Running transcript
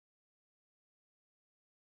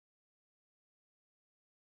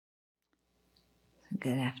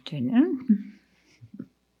Good afternoon.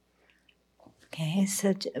 Okay,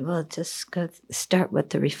 so we'll just start with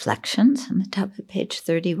the reflections on the top of page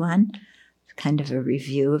 31. It's kind of a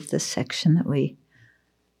review of the section that we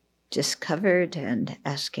just covered and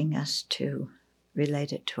asking us to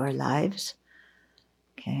relate it to our lives.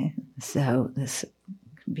 Okay, so this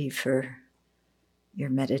can be for your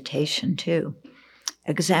meditation too.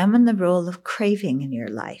 Examine the role of craving in your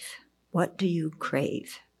life. What do you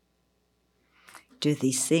crave? Do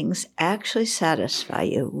these things actually satisfy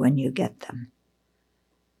you when you get them?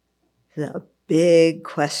 The big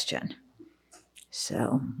question.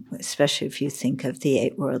 So, especially if you think of the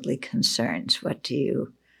 8 worldly concerns, what do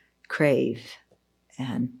you crave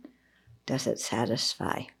and does it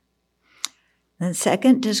satisfy? And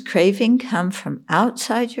second, does craving come from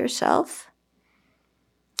outside yourself?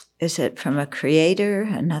 Is it from a creator,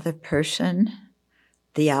 another person,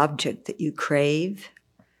 the object that you crave?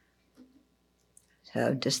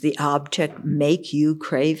 So does the object make you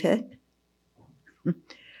crave it?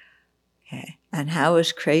 Okay. And how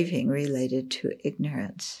is craving related to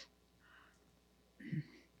ignorance?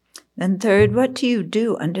 And third, what do you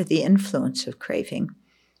do under the influence of craving?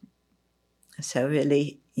 So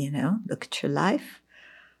really, look at your life.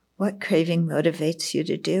 What craving motivates you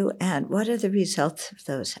to do, and what are the results of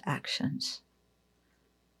those actions?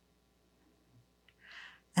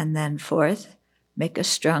 And then fourth, make a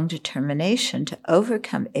strong determination to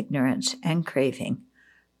overcome ignorance and craving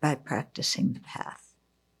by practicing the path.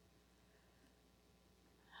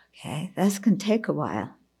 Okay, that's going to take a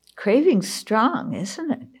while. Craving's strong,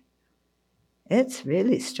 isn't it? It's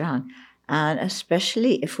really strong. And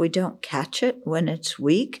especially if we don't catch it when it's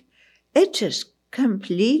weak, it just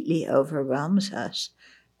completely overwhelms us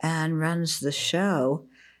and runs the show.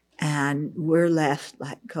 And we're left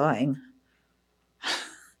like going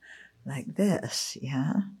like this,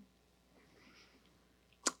 yeah?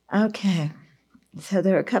 Okay, so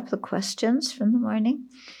there are a couple of questions from the morning.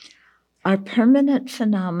 Are permanent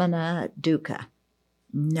phenomena dukkha?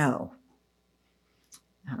 No.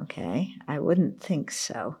 Okay, I wouldn't think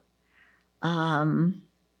so. For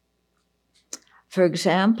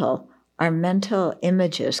example, are mental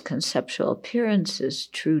images, conceptual appearances,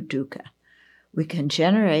 true dukkha? We can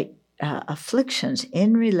generate afflictions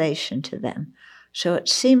in relation to them. So it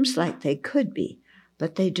seems like they could be,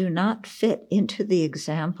 but they do not fit into the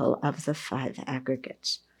example of the 5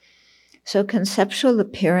 aggregates. So conceptual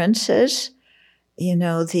appearances, when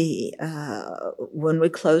we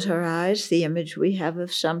close our eyes, the image we have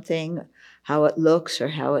of something, how it looks or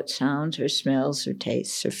how it sounds or smells or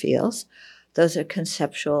tastes or feels, those are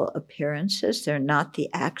conceptual appearances. They're not the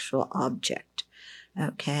actual object,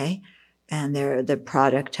 okay? And they're the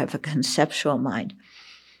product of a conceptual mind.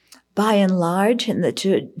 By and large, in the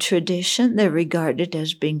tradition, they're regarded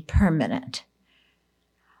as being permanent.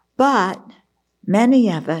 But many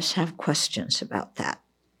of us have questions about that.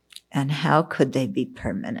 And how could they be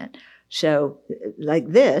permanent? So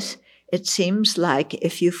like this, it seems like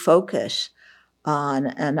if you focus on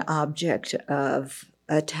an object of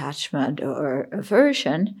attachment or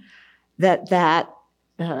aversion, that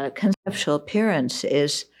conceptual appearance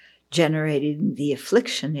is generating the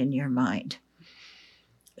affliction in your mind.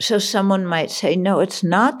 So someone might say, no, it's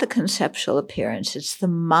not the conceptual appearance, it's the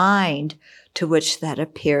mind to which that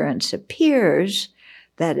appearance appears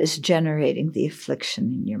that is generating the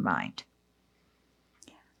affliction in your mind.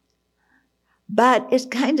 But it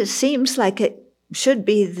kind of seems like it should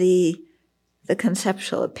be the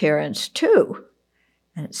conceptual appearance too.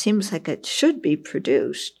 And it seems like it should be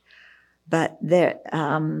produced. But they're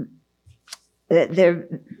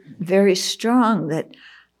very strong that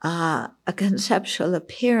a conceptual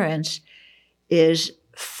appearance is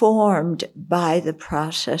formed by the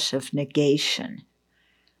process of negation.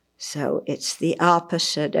 So it's the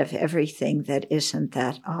opposite of everything that isn't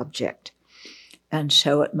that object. And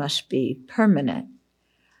so it must be permanent.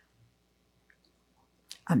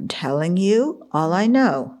 I'm telling you all I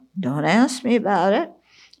know. Don't ask me about it.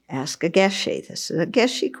 Ask a Geshe. This is a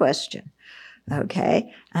Geshe question.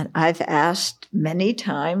 Okay? And I've asked many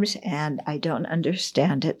times and I don't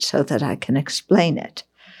understand it so that I can explain it.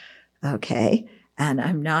 Okay? And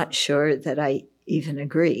I'm not sure that I even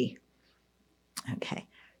agree. Okay.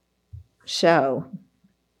 So,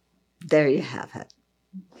 there you have it.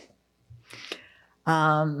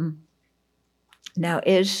 Now,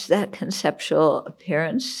 is that conceptual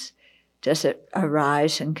appearance, does it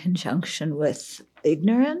arise in conjunction with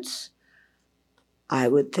ignorance? I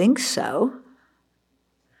would think so.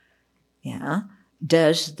 Yeah.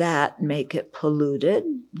 Does that make it polluted?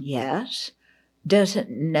 Yes. Does it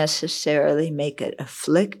necessarily make it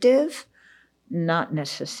afflictive? Not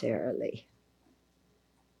necessarily.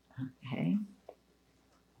 Okay.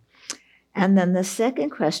 And then the second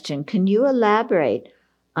question, can you elaborate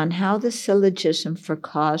on how the syllogism for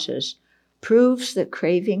causes proves that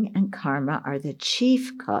craving and karma are the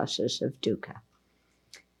chief causes of dukkha?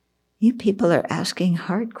 You people are asking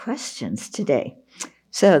hard questions today.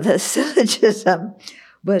 So the syllogism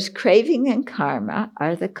was craving and karma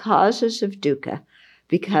are the causes of dukkha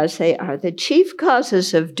because they are the chief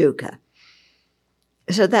causes of dukkha.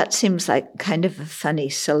 So that seems like kind of a funny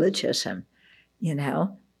syllogism,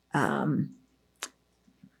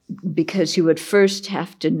 because you would first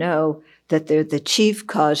have to know that they're the chief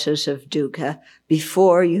causes of dukkha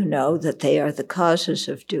before you know that they are the causes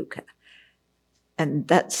of dukkha. And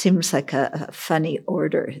that seems like a funny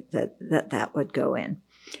order that would go in.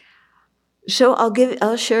 So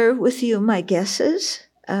I'll share with you my guesses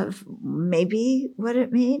of maybe what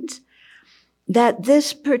it means. That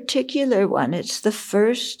this particular one, it's the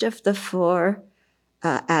first of the four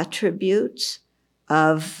attributes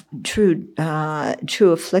of true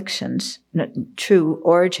afflictions, true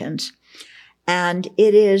origins. And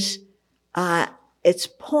it is, its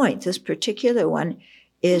point, this particular one,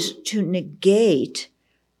 is to negate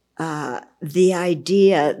the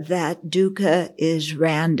idea that dukkha is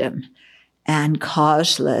random and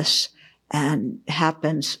causeless and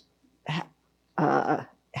happens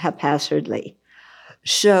haphazardly.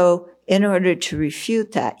 So in order to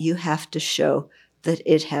refute that, you have to show that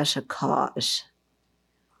it has a cause.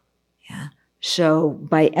 Yeah. So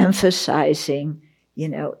by emphasizing,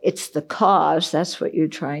 it's the cause, that's what you're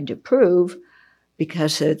trying to prove,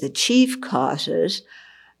 because they're the chief causes.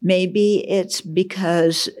 Maybe it's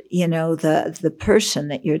because, the person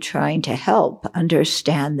that you're trying to help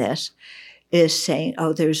understand this is saying,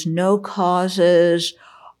 oh, there's no causes,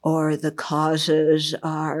 or the causes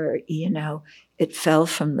are, it fell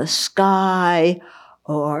from the sky,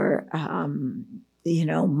 or,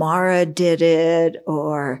 Mara did it,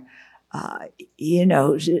 or,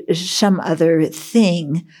 some other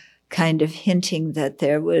thing kind of hinting that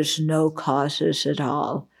there was no causes at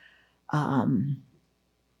all.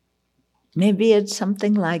 Maybe it's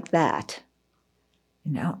something like that.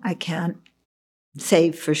 I can't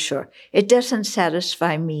say for sure. It doesn't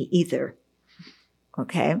satisfy me either.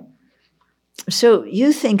 Okay? So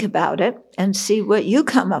you think about it and see what you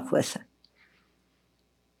come up with.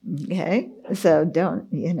 Okay? So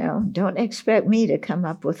don't expect me to come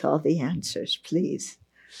up with all the answers, please.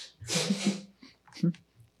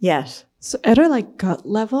 Yes. So at a gut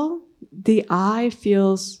level, the I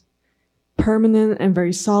feels permanent and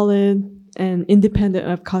very solid and independent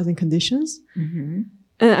of causing conditions. Mm-hmm.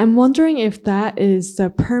 And I'm wondering if that is the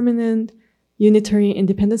permanent, unitary,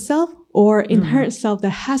 independent self or inherent self that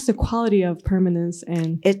has the quality of permanence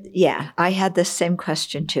and... I had the same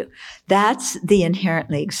question too. That's the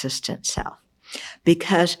inherently existent self.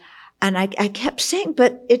 Because, and I kept saying,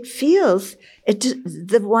 but it feels,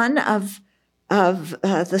 the one of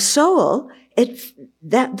the soul,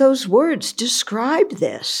 that those words describe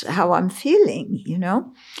this, how I'm feeling,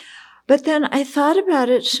 But then I thought about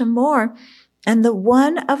it some more, and the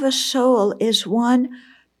one of a soul is one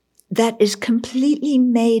that is completely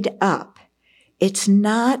made up. It's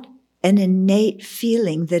not an innate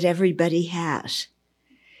feeling that everybody has.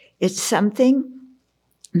 It's something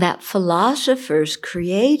that philosophers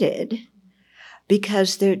created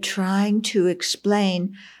because they're trying to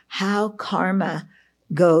explain how karma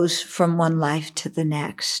goes from one life to the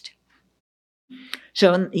next.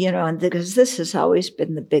 So, and because this has always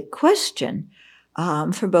been the big question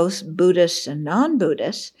for both Buddhists and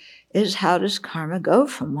non-Buddhists, is how does karma go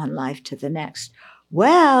from one life to the next?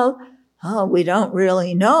 Well, we don't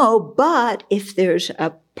really know, but if there's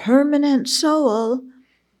a permanent soul,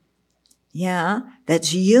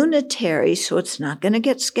 that's unitary, so it's not going to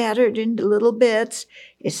get scattered into little bits.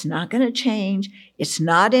 It's not going to change. It's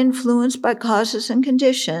not influenced by causes and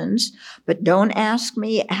conditions, but don't ask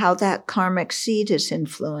me how that karmic seed is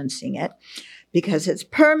influencing it, because it's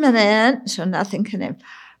permanent, so nothing can,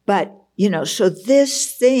 but, so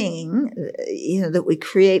this thing, that we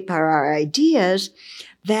create by our ideas,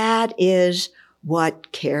 that is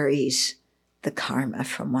what carries the karma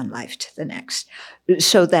from one life to the next.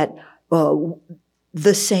 So that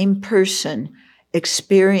the same person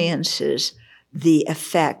experiences the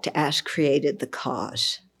effect as created the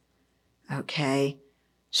cause. Okay?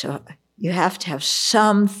 So you have to have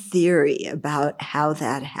some theory about how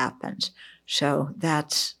that happens. So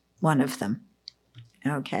that's one of them.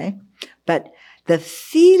 Okay? But the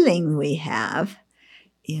feeling we have,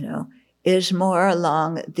 is more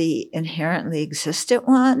along the inherently existent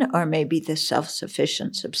one, or maybe the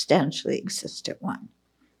self-sufficient, substantially existent one.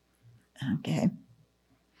 Okay.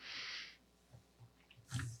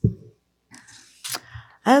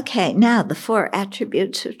 Okay, now the 4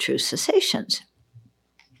 attributes of true cessations.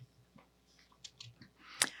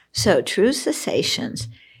 So true cessations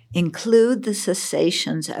include the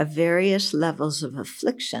cessations of various levels of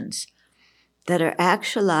afflictions that are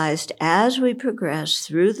actualized as we progress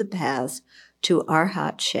through the paths to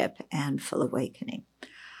arhatship and full awakening.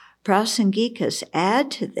 Prasangikas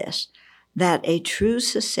add to this that a true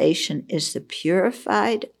cessation is the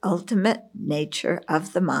purified ultimate nature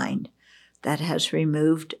of the mind that has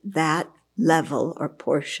removed that level or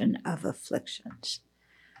portion of afflictions.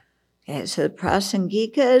 Okay, so the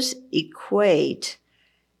Prasangikas equate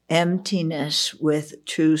emptiness with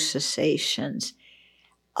true cessations,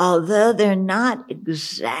 although they're not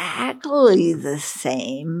exactly the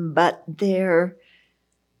same, but they're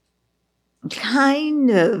kind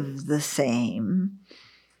of the same.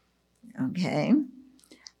 Okay.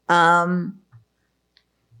 In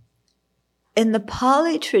the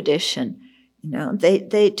Pali tradition,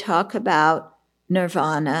 they talk about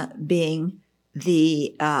nirvana being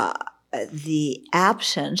the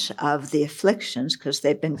absence of the afflictions because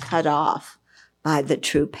they've been cut off by the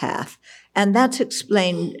true path. And that's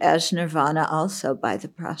explained as nirvana also by the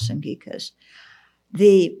Prasangikas.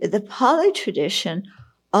 The Pali tradition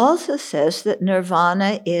also says that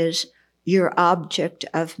nirvana is your object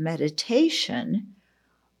of meditation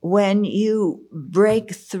when you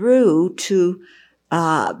break through to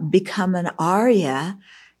become an Arya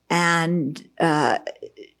and,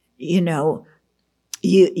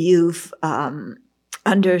 you've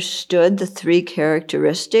understood the 3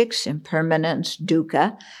 characteristics, impermanence,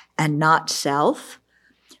 dukkha, and not self,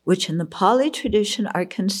 which in the Pali tradition are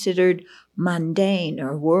considered mundane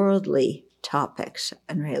or worldly topics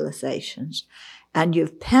and realizations. And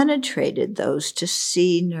you've penetrated those to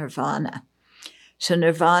see nirvana. So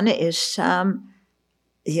nirvana is some,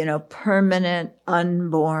 permanent,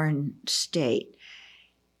 unborn state.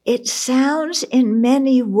 It sounds in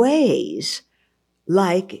many ways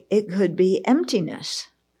like it could be emptiness,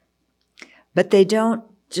 but they don't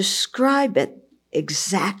describe it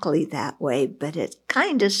exactly that way, but it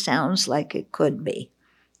kind of sounds like it could be.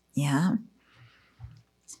 Yeah.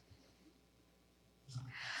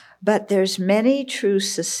 But there's many true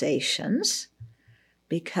cessations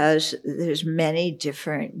because there's many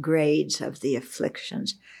different grades of the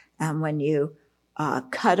afflictions. And when you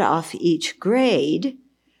cut off each grade,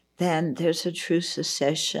 then there's a true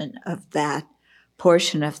cessation of that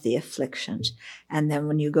portion of the afflictions. And then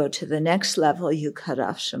when you go to the next level, you cut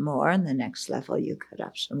off some more, and the next level, you cut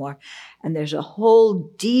off some more. And there's a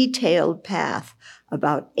whole detailed path,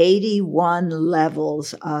 about 81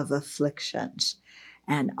 levels of afflictions,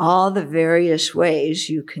 and all the various ways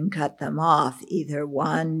you can cut them off, either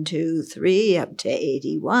 1, 2, 3, up to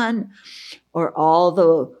 81, or all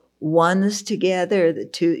the ones together, the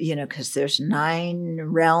 2, because there's 9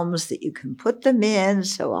 realms that you can put them in,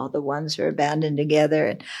 so all the ones are abandoned together.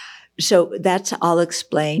 And so that's all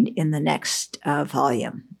explained in the next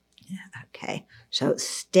volume. Okay, so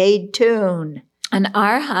stay tuned. An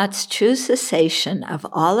arhat's true cessation of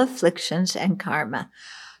all afflictions and karma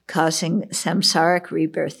causing samsaric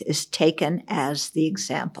rebirth is taken as the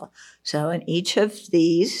example. So in each of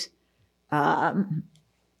these, of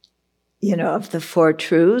the 4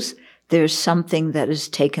 truths, there's something that is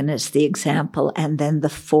taken as the example, and then the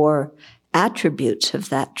 4 attributes of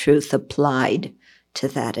that truth applied to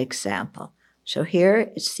that example. So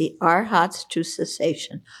here it's the arhat's true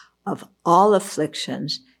cessation of all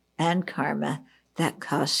afflictions and karma that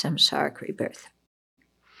cause samsaric rebirth.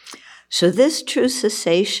 So this true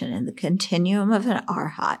cessation in the continuum of an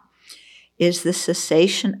arhat is the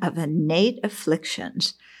cessation of innate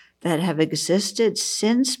afflictions that have existed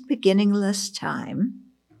since beginningless time,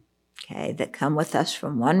 that come with us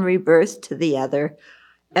from one rebirth to the other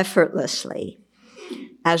effortlessly,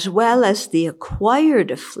 as well as the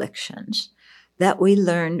acquired afflictions that we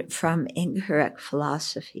learned from incorrect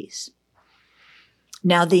philosophies.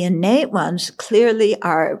 Now, the innate ones clearly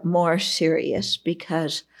are more serious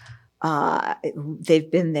because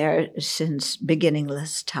they've been there since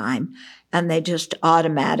beginningless time, and they just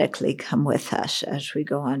automatically come with us as we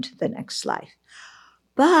go on to the next life.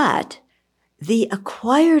 But the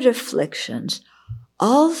acquired afflictions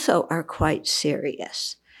also are quite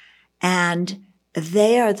serious, and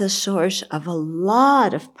they are the source of a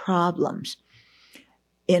lot of problems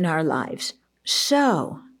in our lives.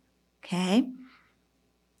 So,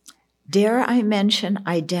 dare I mention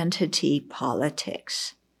identity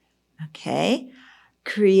politics?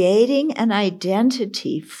 Creating an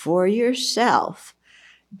identity for yourself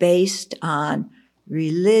based on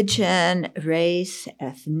religion, race,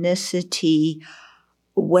 ethnicity,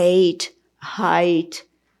 weight, height,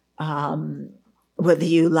 whether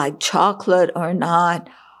you like chocolate or not,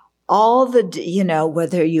 all the,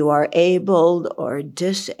 whether you are abled or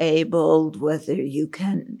disabled, whether you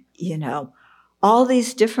can, all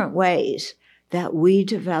these different ways that we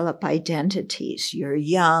develop identities. You're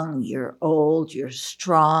young, you're old, you're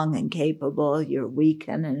strong and capable, you're weak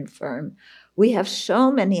and infirm. We have so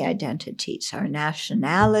many identities. Our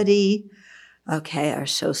nationality, our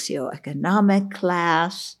socioeconomic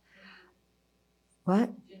class.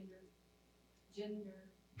 What?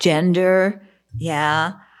 Gender,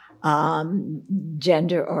 yeah.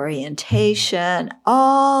 Gender orientation,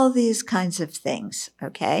 all these kinds of things,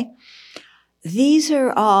 okay? These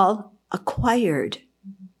are all acquired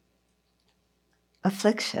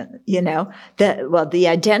affliction, the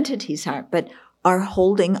identities aren't, but are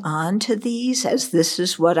holding on to these as this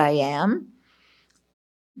is what I am.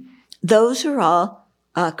 Those are all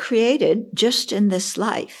created just in this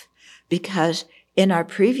life, because in our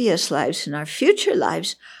previous lives, in our future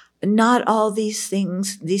lives, not all these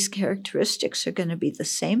things, these characteristics are going to be the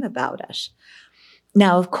same about us.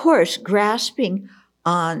 Now, of course, grasping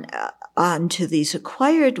onto these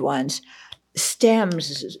acquired ones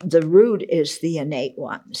stems, the root is the innate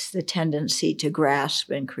ones, the tendency to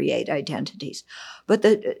grasp and create identities. But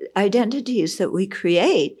the identities that we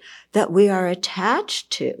create, that we are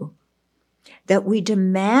attached to, that we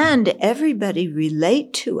demand everybody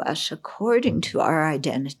relate to us according to our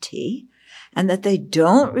identity, and that they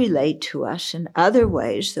don't relate to us in other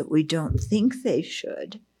ways that we don't think they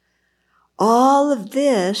should. All of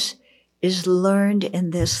this is learned in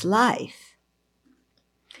this life.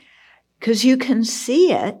 Because you can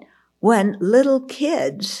see it when little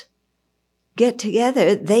kids get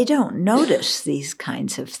together, they don't notice these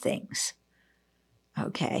kinds of things.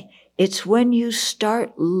 Okay? It's when you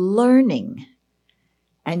start learning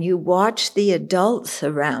and you watch the adults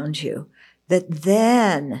around you that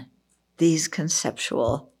then these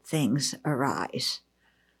conceptual things arise.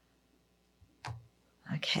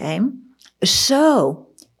 Okay? So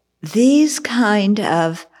these kind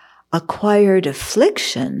of acquired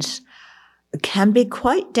afflictions can be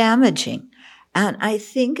quite damaging. And I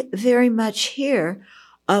think very much here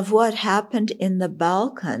of what happened in the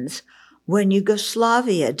Balkans when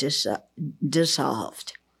Yugoslavia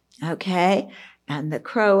dissolved. Okay? And the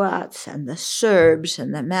Croats and the Serbs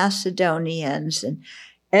and the Macedonians, and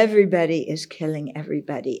everybody is killing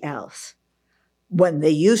everybody else when they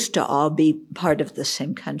used to all be part of the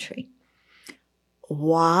same country.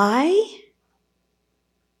 Why?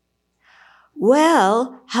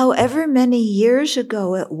 Well, however many years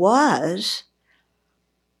ago it was,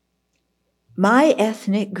 my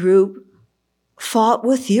ethnic group fought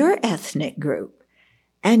with your ethnic group,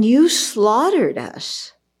 and you slaughtered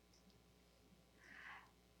us.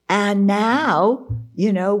 And now,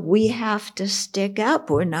 we have to stick up.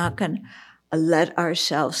 We're not going to let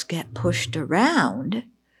ourselves get pushed around.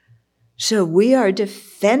 So we are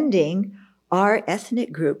defending our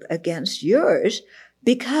ethnic group against yours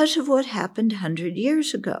because of what happened 100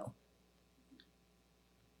 years ago.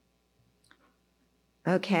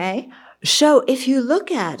 Okay? So if you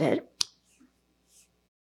look at it,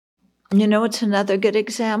 it's another good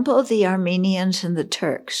example, the Armenians and the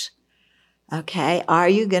Turks. Okay? Are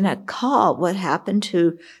you going to call what happened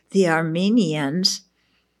to the Armenians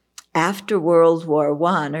after World War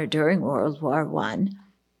I or during World War I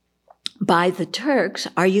by the Turks,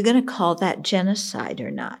 are you going to call that genocide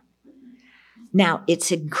or not? Now,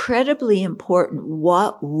 it's incredibly important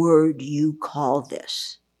what word you call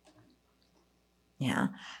this. Yeah.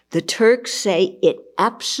 The Turks say it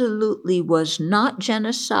absolutely was not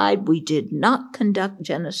genocide. We did not conduct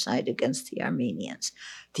genocide against the Armenians.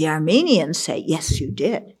 The Armenians say, yes, you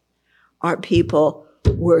did. Our people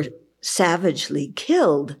were savagely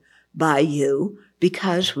killed by you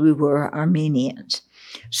because we were Armenians.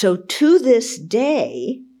 So to this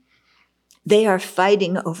day, they are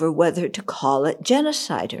fighting over whether to call it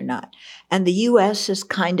genocide or not. And the U.S. is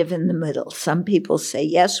kind of in the middle. Some people say,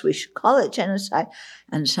 yes, we should call it genocide.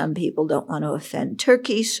 And some people don't want to offend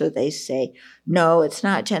Turkey, so they say, no, it's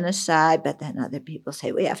not genocide. But then other people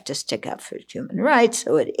say, we have to stick up for human rights,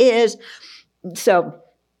 so it is. So,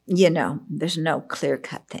 there's no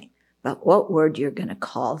clear-cut thing. But what word you're going to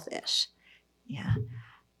call this? Yeah.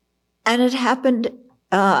 And it happened,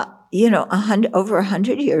 over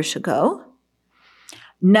 100 years ago.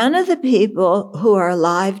 None of the people who are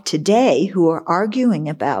alive today who are arguing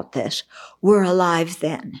about this were alive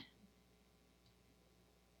then.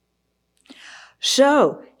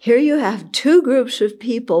 So here you have two groups of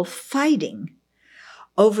people fighting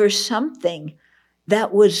over something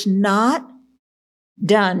that was not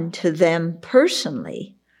done to them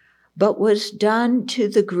personally, but was done to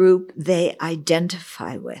the group they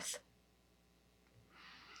identify with.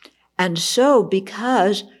 And so,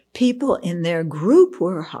 because people in their group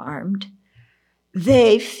were harmed,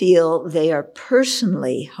 they feel they are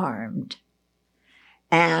personally harmed,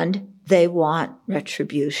 and they want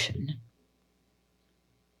retribution.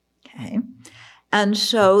 Okay? And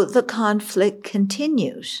so the conflict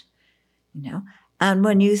continues, And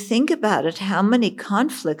when you think about it, how many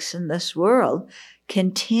conflicts in this world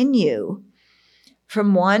continue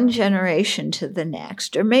from one generation to the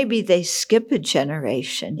next, or maybe they skip a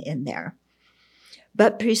generation in there.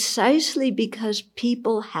 But precisely because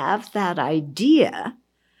people have that idea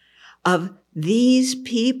of these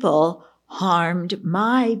people harmed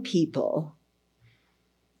my people,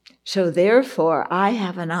 so therefore I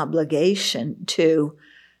have an obligation to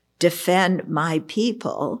defend my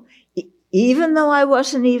people, even though I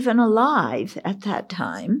wasn't even alive at that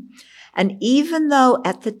time, and even though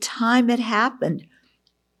at the time it happened,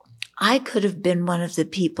 I could have been one of the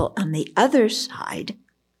people on the other side.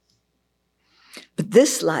 But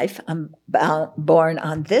this life, I'm born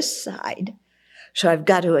on this side, so I've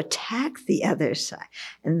got to attack the other side.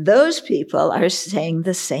 And those people are saying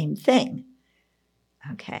the same thing.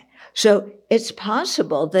 Okay, so it's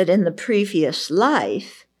possible that in the previous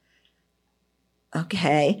life,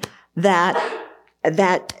 okay, that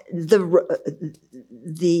the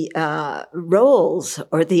roles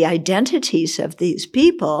or the identities of these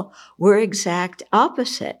people were exact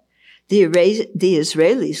opposite. The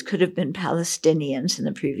Israelis could have been Palestinians in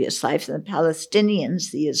the previous life, and the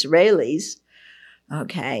Palestinians, the Israelis,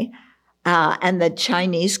 okay, and the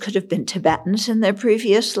Chinese could have been Tibetans in their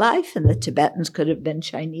previous life, and the Tibetans could have been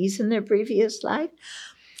Chinese in their previous life.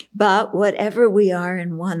 But whatever we are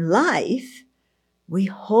in one life, we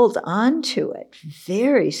hold on to it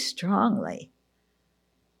very strongly,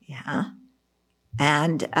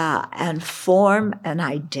 and form an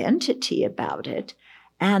identity about it,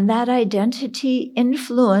 and that identity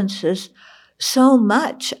influences so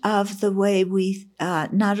much of the way we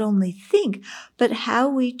not only think, but how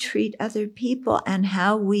we treat other people and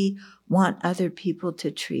how we want other people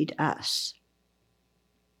to treat us.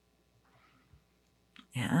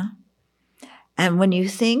 Yeah. And when you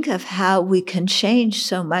think of how we can change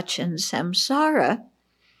so much in samsara,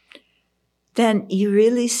 then you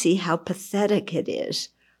really see how pathetic it is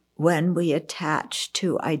when we attach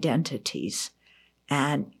to identities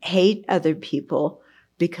and hate other people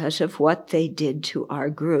because of what they did to our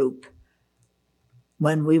group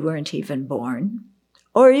when we weren't even born,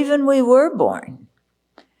 or even we were born,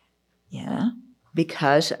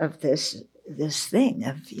 because of this thing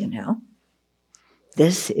of,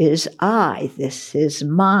 this is I, this is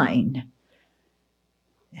mine.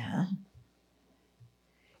 Yeah.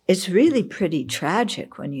 It's really pretty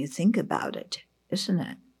tragic when you think about it, isn't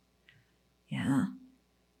it? Yeah.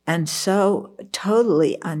 And so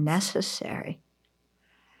totally unnecessary.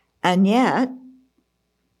 And yet,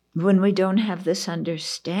 when we don't have this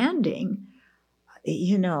understanding,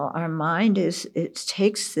 our mind it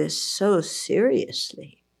takes this so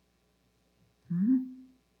seriously.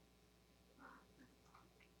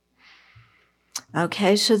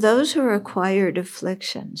 Okay, so those are acquired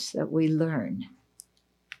afflictions that we learn.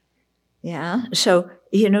 Yeah, so,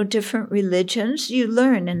 different religions, you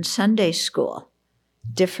learn in Sunday school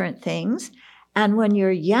different things. And when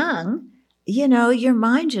you're young, your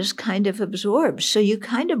mind just kind of absorbs. So you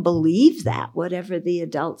kind of believe that, whatever the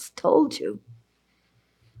adults told you.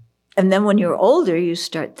 And then when you're older, you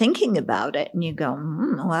start thinking about it and you go,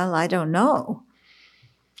 well, I don't know.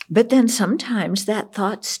 But then sometimes that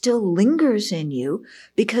thought still lingers in you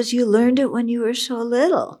because you learned it when you were so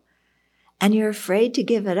little. And you're afraid to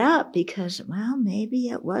give it up because, well, maybe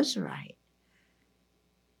it was right.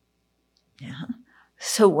 Yeah.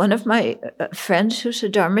 So one of my friends who's a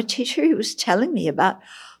Dharma teacher, he was telling me about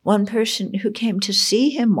one person who came to see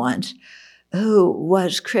him once who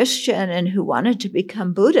was Christian and who wanted to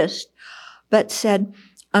become Buddhist, but said,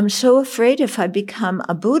 I'm so afraid if I become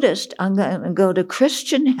a Buddhist, I'm going to go to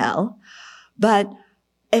Christian hell. But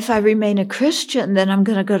if I remain a Christian, then I'm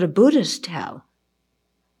going to go to Buddhist hell.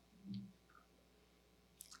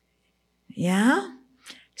 Yeah?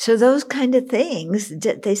 So those kind of things,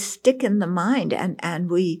 they stick in the mind, and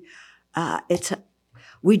we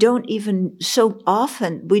don't even, so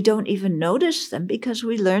often, we don't even notice them because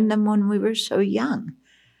we learned them when we were so young.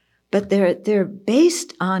 But they're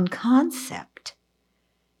based on concept,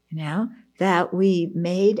 that we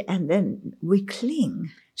made and then we cling.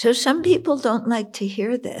 So some people don't like to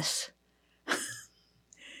hear this.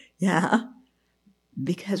 Yeah.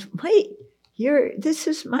 Because, wait, this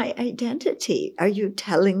is my identity. Are you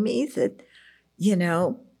telling me that,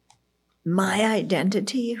 my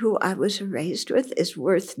identity, who I was raised with, is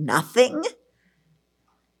worth nothing.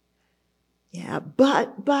 Yeah,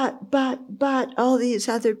 but all these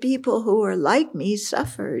other people who are like me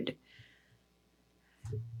suffered.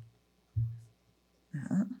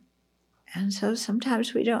 And so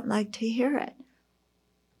sometimes we don't like to hear it.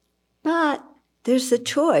 But there's the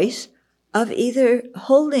choice of either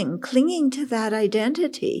clinging to that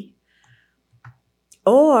identity,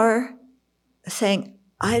 or saying,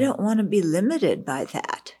 I don't want to be limited by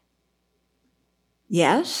that.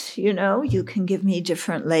 Yes, you can give me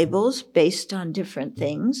different labels based on different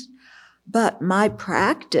things, but my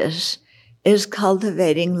practice is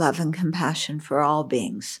cultivating love and compassion for all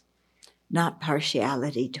beings, not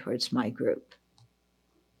partiality towards my group.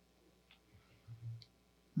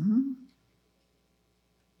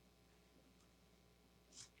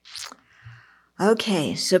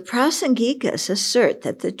 Okay, so Prasangikas assert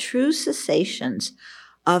that the true cessations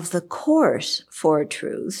of the Course Four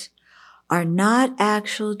Truths are not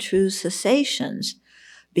actual true cessations,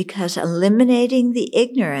 because eliminating the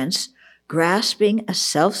ignorance grasping a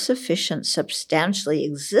self-sufficient, substantially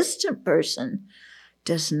existent person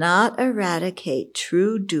does not eradicate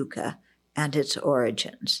true dukkha and its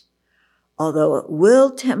origins, although it will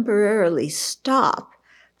temporarily stop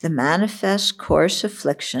the manifest coarse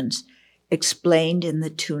afflictions explained in the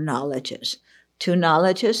two knowledges. Two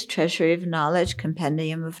knowledges, Treasury of Knowledge,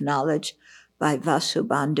 Compendium of Knowledge, by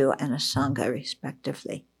Vasubandhu and Asanga,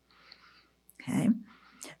 respectively. Okay.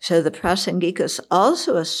 So the Prasangikas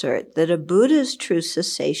also assert that a Buddha's true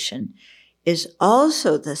cessation is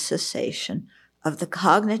also the cessation of the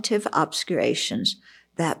cognitive obscurations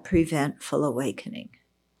that prevent full awakening.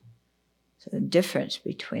 So the difference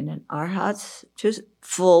between an arhat's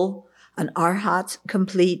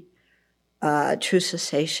complete true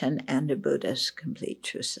cessation and a Buddha's complete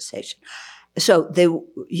true cessation. So the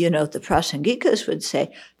Prasangikas would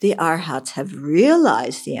say the arhats have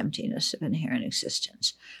realized the emptiness of inherent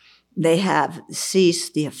existence. They have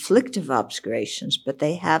ceased the afflictive obscurations, but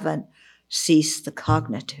they haven't ceased the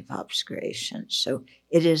cognitive obscurations. So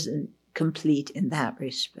it isn't complete in that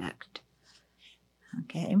respect.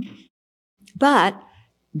 Okay. But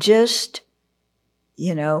just,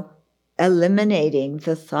 eliminating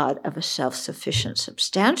the thought of a self-sufficient,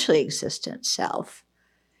 substantially existent self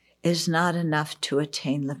is not enough to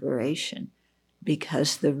attain liberation,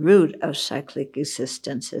 because the root of cyclic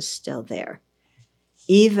existence is still there.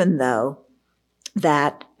 Even though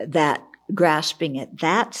that grasping at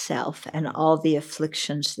that self and all the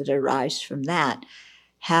afflictions that arise from that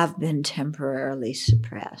have been temporarily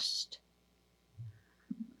suppressed.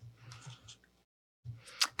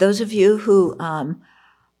 Those of you who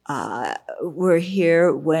were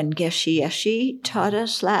here when Geshe Yeshe taught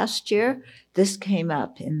us last year, this came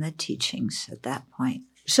up in the teachings at that point.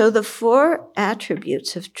 So the four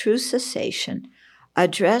attributes of true cessation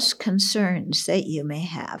address concerns that you may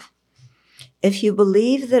have. If you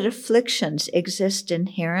believe that afflictions exist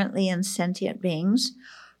inherently in sentient beings,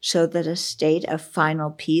 so that a state of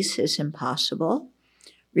final peace is impossible,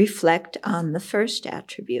 reflect on the first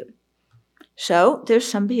attribute. So there's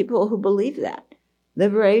some people who believe that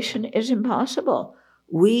liberation is impossible.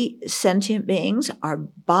 We sentient beings are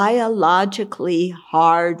biologically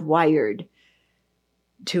hardwired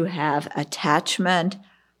to have attachment,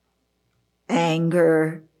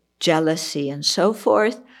 anger, jealousy, and so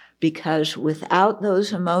forth, because without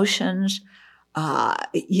those emotions,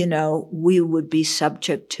 we would be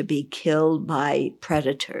subject to be killed by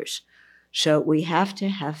predators. So we have to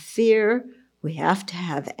have fear, we have to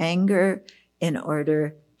have anger in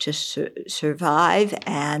order to survive,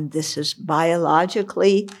 and this is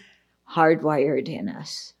biologically hardwired in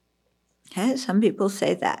us. Okay, some people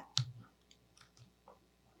say that.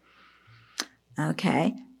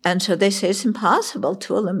 Okay, and so they say it's impossible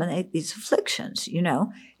to eliminate these afflictions,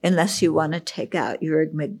 unless you want to take out your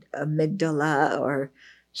amygdala or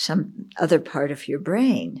some other part of your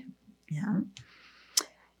brain. Yeah.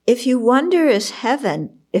 If you wonder if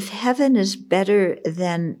heaven is better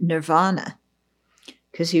than nirvana,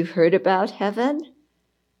 because you've heard about heaven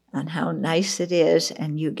and how nice it is,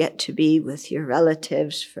 and you get to be with your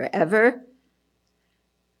relatives forever.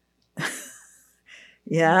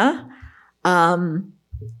 Yeah. Then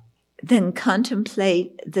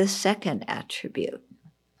contemplate the second attribute.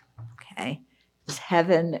 Okay. Is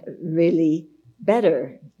heaven really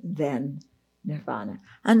better than nirvana?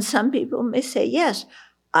 And some people may say, yes,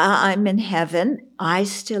 I'm in heaven. I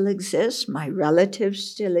still exist. My relatives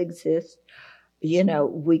still exist.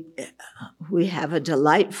 We have a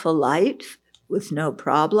delightful life with no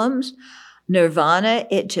problems. Nirvana,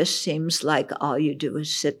 it just seems like all you do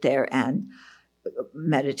is sit there and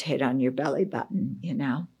meditate on your belly button,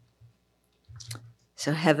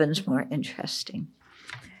 So heaven's more interesting.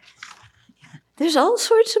 There's all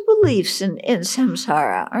sorts of beliefs in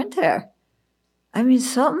samsara, aren't there? I mean,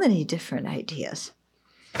 so many different ideas.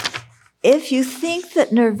 If you think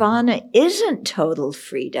that nirvana isn't total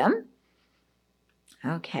freedom,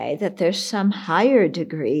 okay, that there's some higher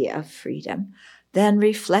degree of freedom, then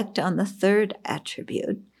reflect on the third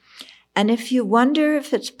attribute. And if you wonder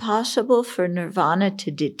if it's possible for nirvana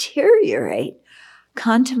to deteriorate,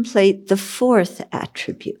 contemplate the fourth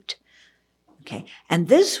attribute. Okay, and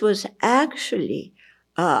this was actually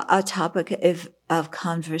a topic of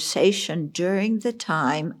conversation during the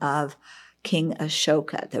time of King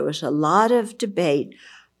Ashoka. There was a lot of debate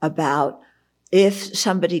about if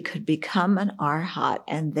somebody could become an arhat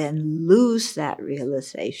and then lose that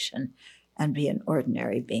realization and be an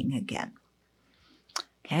ordinary being again.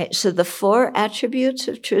 Okay, so the four attributes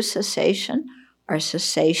of true cessation are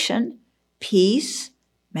cessation, peace,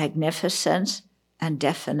 magnificence, and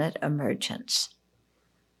definite emergence.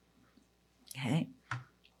 Okay,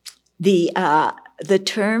 the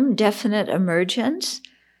term definite emergence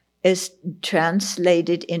is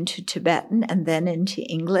translated into Tibetan and then into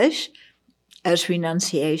English as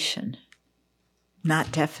renunciation,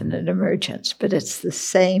 not definite emergence, but it's the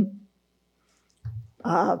same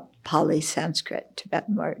Pali Sanskrit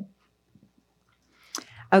Tibetan word.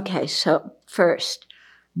 Okay, so first,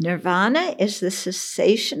 nirvana is the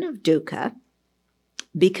cessation of dukkha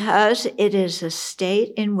because it is a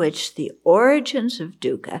state in which the origins of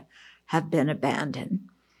dukkha have been abandoned,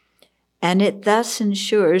 and it thus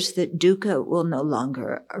ensures that dukkha will no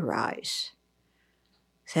longer arise.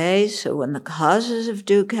 Okay, so when the causes of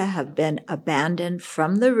dukkha have been abandoned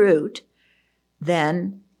from the root,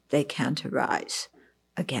 then they can't arise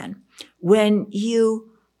again. When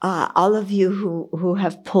you, all of you who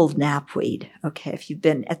have pulled knapweed, okay, if you've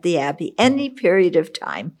been at the Abbey any period of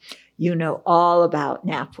time, you know all about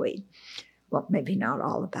knapweed. Well, maybe not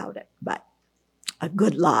all about it, but a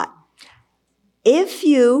good lot. If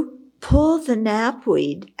you pull the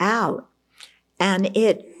knapweed out and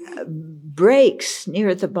it breaks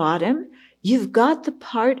near the bottom, you've got the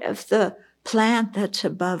part of the plant that's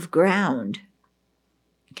above ground,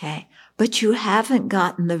 okay? But you haven't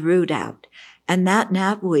gotten the root out, and that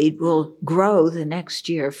knapweed will grow the next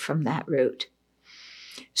year from that root.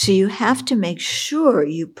 So you have to make sure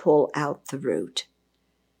you pull out the root,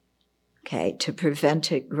 okay, to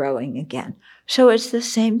prevent it growing again. So it's the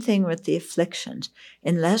same thing with the afflictions.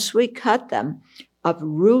 Unless we cut them,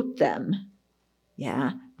 uproot them,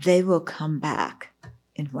 yeah, they will come back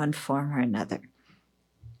in one form or another.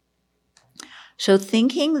 So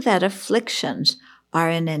thinking that afflictions are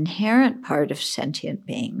an inherent part of sentient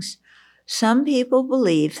beings, some people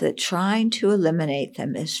believe that trying to eliminate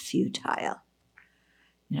them is futile.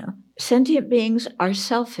 Sentient beings are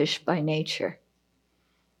selfish by nature.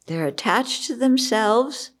 They're attached to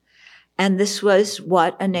themselves, and this was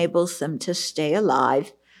what enables them to stay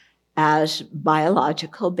alive as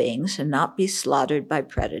biological beings and not be slaughtered by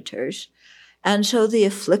predators. And so the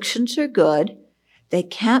afflictions are good. They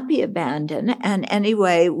can't be abandoned. And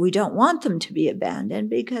anyway, we don't want them to be abandoned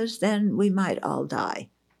because then we might all die.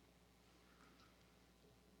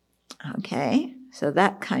 Okay, so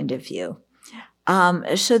that kind of view.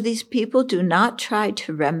 So these people do not try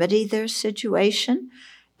to remedy their situation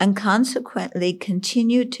and consequently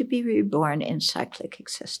continue to be reborn in cyclic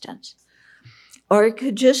existence. Or it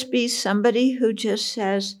could just be somebody who just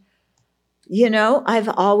says, I've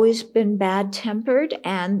always been bad-tempered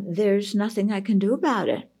and there's nothing I can do about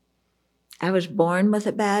it. I was born with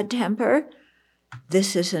a bad temper.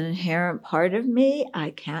 This is an inherent part of me. I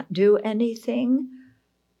can't do anything.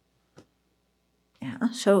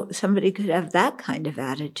 Yeah, so somebody could have that kind of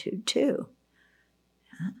attitude too.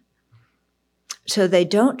 Yeah. So they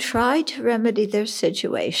don't try to remedy their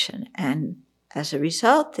situation, and as a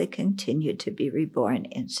result, they continue to be reborn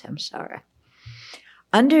in samsara.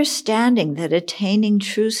 Understanding that attaining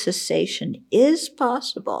true cessation is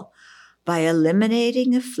possible by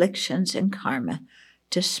eliminating afflictions and karma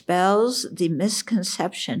dispels the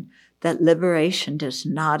misconception that liberation does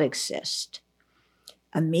not exist,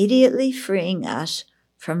 immediately freeing us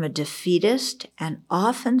from a defeatist and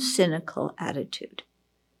often cynical attitude.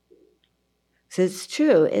 So it's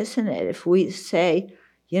true, isn't it? If we say,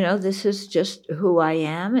 this is just who I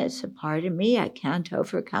am, it's a part of me, I can't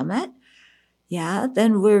overcome it, yeah,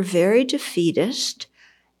 then we're very defeatist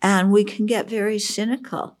and we can get very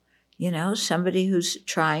cynical. Somebody who's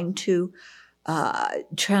trying to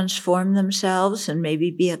transform themselves and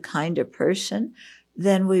maybe be a kinder person,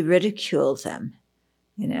 then we ridicule them.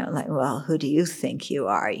 Like, well, who do you think you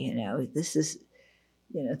are? This is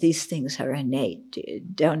these things are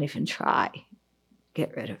innate. Don't even try.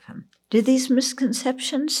 Get rid of them. Do these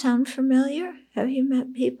misconceptions sound familiar? Have you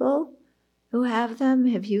met people who have them?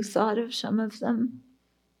 Have you thought of some of them?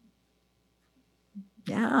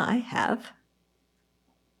 Yeah, I have.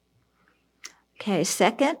 Okay,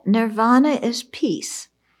 second, nirvana is peace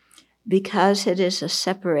because it is a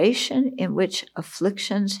separation in which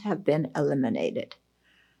afflictions have been eliminated.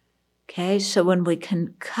 Okay, so when we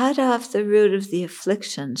can cut off the root of the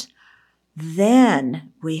afflictions,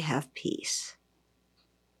 then we have peace.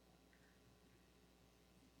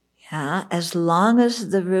 Yeah, as long as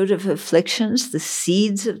the root of afflictions, the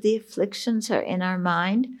seeds of the afflictions are in our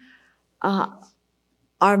mind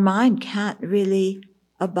can't really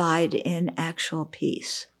abide in actual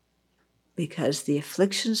peace because the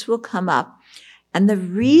afflictions will come up. And the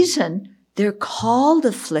reason they're called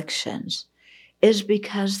afflictions is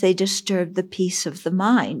because they disturb the peace of the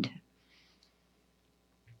mind.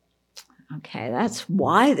 Okay, that's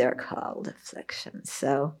why they're called afflictions.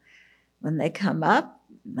 So when they come up,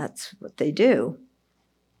 that's what they do.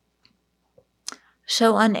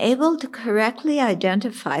 So unable to correctly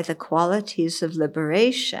identify the qualities of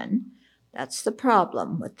liberation, that's the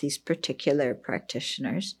problem with these particular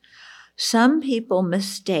practitioners, some people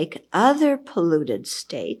mistake other polluted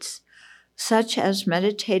states, such as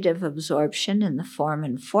meditative absorption in the form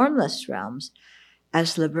and formless realms,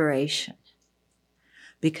 as liberation.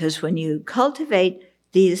 Because when you cultivate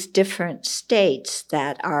these different states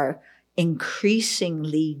that are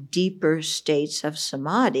increasingly deeper states of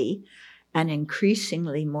samadhi and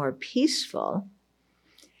increasingly more peaceful,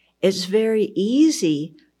 it's very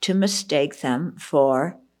easy to mistake them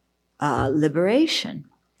for liberation.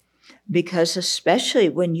 Because especially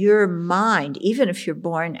when your mind, even if you're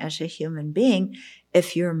born as a human being,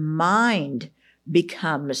 if your mind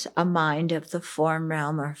becomes a mind of the form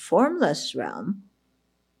realm or formless realm,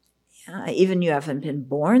 even you haven't been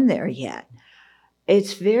born there yet,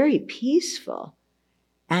 it's very peaceful.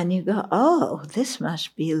 And you go, oh, this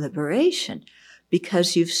must be liberation,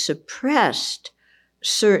 because you've suppressed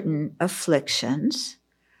certain afflictions,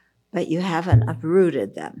 but you haven't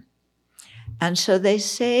uprooted them. And so they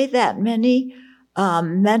say that many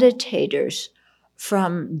meditators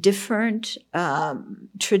from different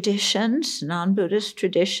traditions, non-Buddhist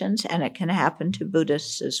traditions, and it can happen to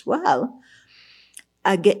Buddhists as well,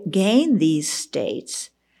 gain these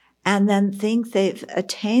states and then think they've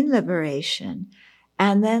attained liberation.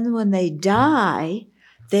 And then when they die,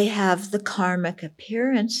 they have the karmic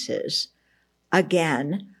appearances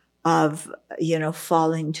again of,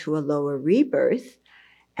 falling to a lower rebirth.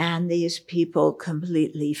 And these people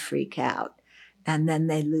completely freak out. And then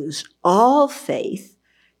they lose all faith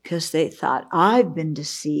because they thought, I've been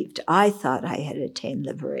deceived. I thought I had attained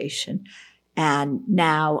liberation. And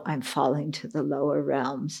now I'm falling to the lower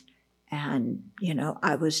realms. And,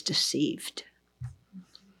 I was deceived.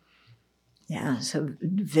 Yeah, so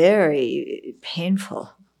very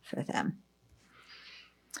painful for them.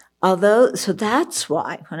 So that's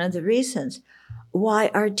why, one of the reasons why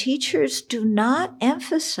our teachers do not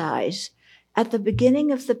emphasize at the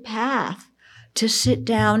beginning of the path to sit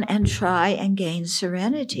down and try and gain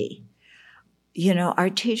serenity. Our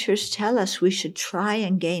teachers tell us we should try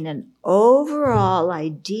and gain an overall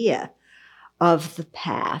idea of the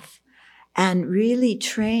path and really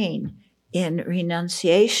train in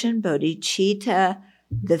renunciation, bodhicitta,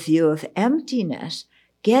 the view of emptiness.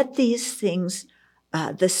 Get these things,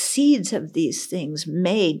 the seeds of these things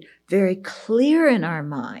made very clear in our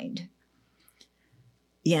mind.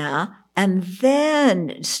 Yeah. And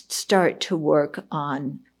then start to work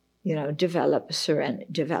on,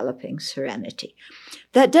 developing serenity.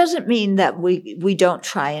 That doesn't mean that we don't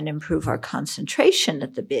try and improve our concentration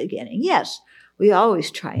at the beginning. Yes, we always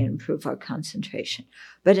try and improve our concentration.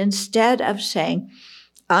 But instead of saying,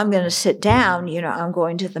 I'm going to sit down, I'm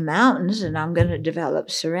going to the mountains and I'm going to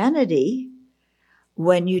develop serenity,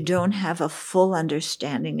 when you don't have a full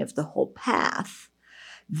understanding of the whole path,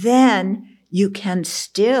 then you can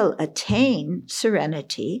still attain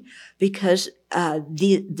serenity because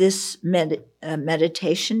this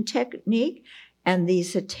meditation technique and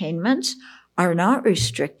these attainments are not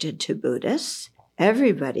restricted to Buddhists.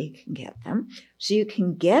 Everybody can get them. So you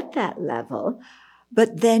can get that level,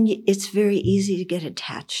 but then it's very easy to get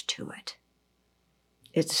attached to it.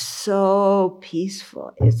 It's so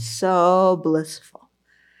peaceful. It's so blissful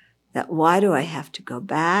that why do I have to go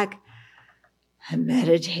back and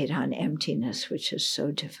meditate on emptiness, which is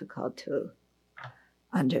so difficult to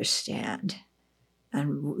understand?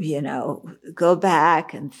 And, go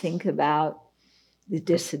back and think about the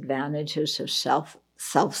disadvantages of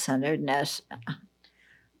self-centeredness.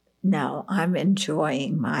 no, I'm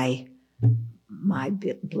enjoying my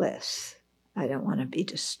bliss. I don't want to be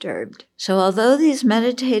disturbed. So although these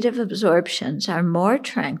meditative absorptions are more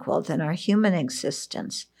tranquil than our human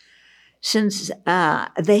existence, since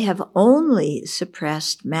they have only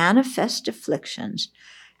suppressed manifest afflictions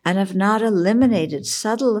and have not eliminated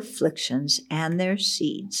subtle afflictions and their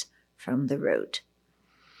seeds from the root.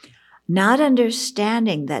 Not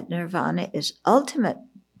understanding that nirvana is ultimate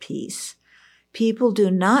peace, people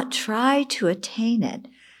do not try to attain it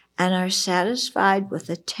and are satisfied with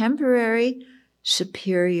a temporary,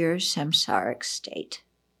 superior samsaric state.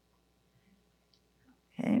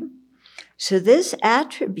 Okay? So this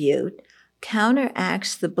attribute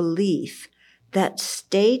counteracts the belief that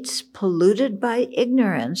states polluted by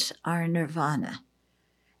ignorance are nirvana.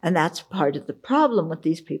 And that's part of the problem with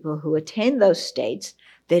these people who attain those states.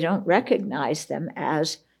 They don't recognize them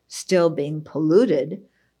as still being polluted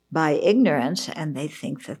by ignorance, and they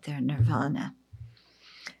think that they're nirvana.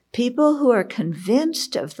 People who are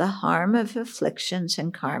convinced of the harm of afflictions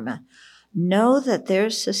and karma know that their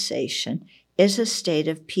cessation is a state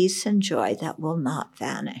of peace and joy that will not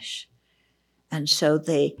vanish. And so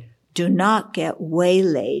they do not get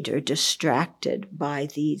waylaid or distracted by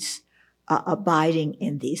these abiding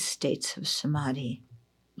in these states of samadhi.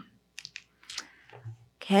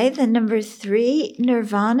 Okay, then number 3,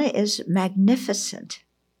 nirvana is magnificent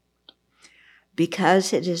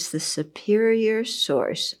because it is the superior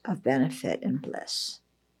source of benefit and bliss.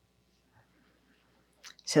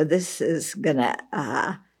 So this is going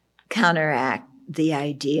to counteract the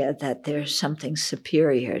idea that there's something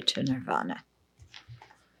superior to nirvana.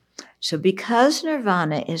 So because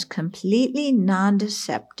nirvana is completely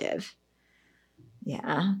non-deceptive,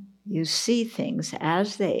 you see things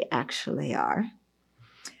as they actually are,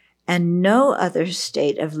 and no other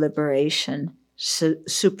state of liberation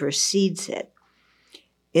supersedes it.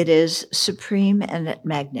 It is supreme and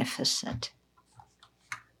magnificent.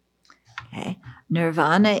 Okay.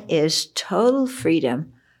 Nirvana is total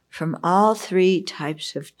freedom from all 3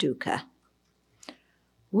 types of dukkha.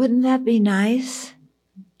 Wouldn't that be nice?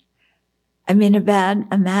 I mean,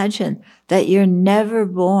 imagine that you're never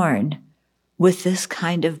born with this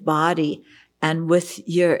kind of body and with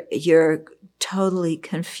your totally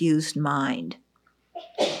confused mind.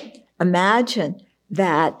 Imagine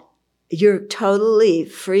that you're totally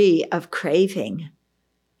free of craving.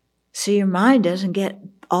 So your mind doesn't get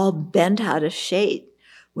all bent out of shape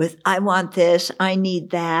with, I want this, I need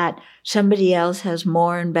that, somebody else has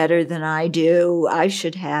more and better than I do, I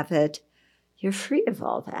should have it. You're free of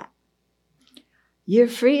all that. You're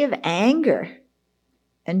free of anger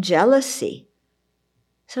and jealousy.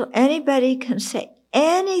 So anybody can say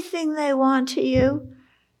anything they want to you,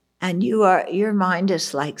 and your mind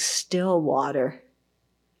is like still water.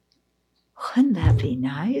 Wouldn't that be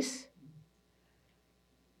nice?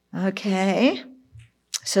 Okay.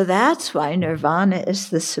 So that's why nirvana is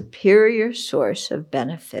the superior source of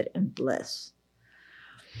benefit and bliss.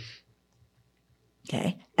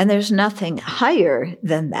 Okay. And there's nothing higher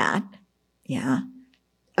than that,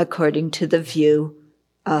 according to the view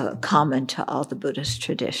common to all the Buddhist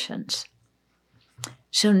traditions.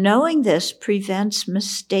 So knowing this prevents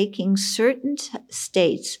mistaking certain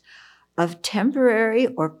states of temporary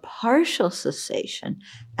or partial cessation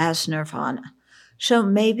as nirvana. So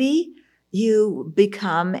maybe you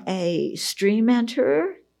become a stream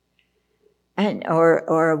enterer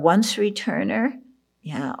or a once returner,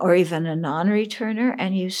 or even a non-returner,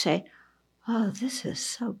 and you say, oh, this is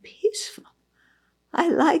so peaceful. I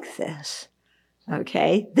like this.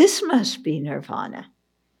 Okay, this must be nirvana.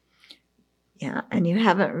 And you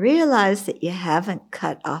haven't realized that you haven't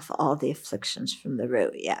cut off all the afflictions from the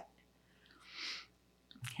root yet.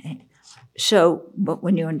 Okay. So, but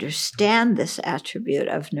when you understand this attribute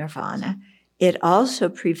of nirvana, it also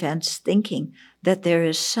prevents thinking that there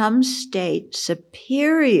is some state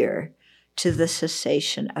superior to the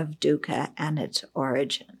cessation of dukkha and its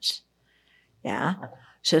origins.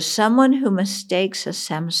 So someone who mistakes a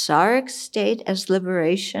samsaric state as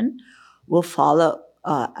liberation will follow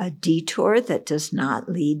a detour that does not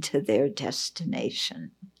lead to their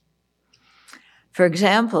destination. For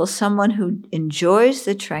example, someone who enjoys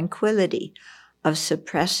the tranquility of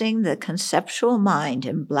suppressing the conceptual mind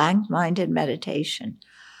in blank-minded meditation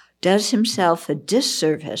does himself a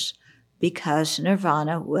disservice because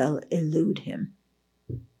nirvana will elude him.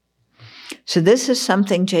 So this is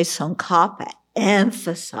something Je Tsongkhapa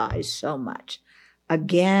emphasized so much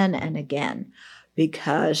again and again,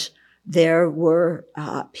 because there were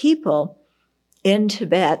people in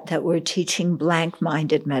Tibet that were teaching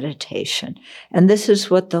blank-minded meditation. And this is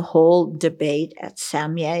what the whole debate at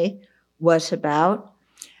Samye was about.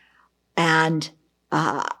 And,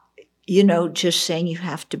 just saying you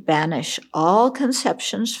have to banish all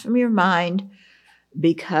conceptions from your mind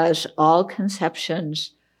because all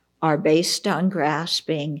conceptions are based on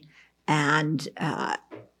grasping and, and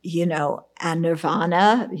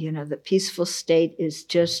nirvana, the peaceful state is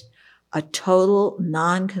just a total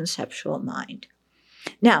non-conceptual mind.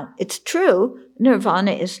 Now, it's true,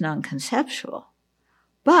 nirvana is non-conceptual,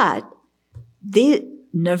 but the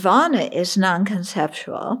nirvana is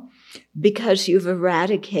non-conceptual because you've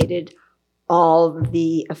eradicated all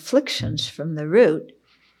the afflictions from the root.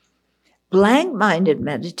 Blank-minded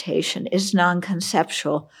meditation is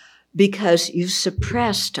non-conceptual because you've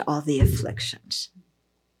suppressed all the afflictions.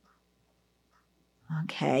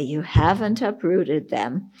 Okay, you haven't uprooted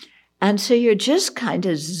them. And so you're just kind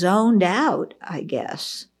of zoned out, I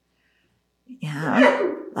guess.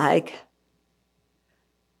 Yeah, like,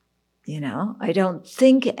 I don't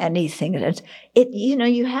think anything.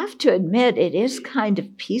 You have to admit it is kind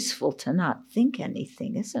of peaceful to not think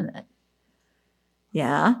anything, isn't it?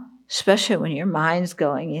 Yeah, especially when your mind's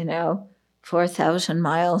going, 4,000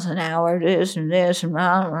 miles an hour, this and this, and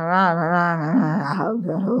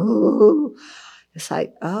it's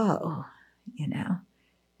like,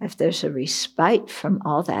 if there's a respite from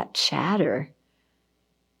all that chatter.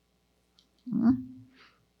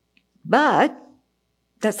 But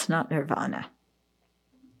that's not nirvana.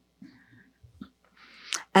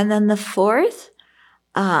 And then the fourth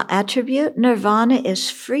attribute, nirvana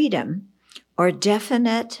is freedom or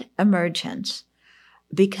definite emergence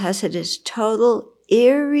because it is total,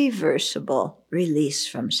 irreversible release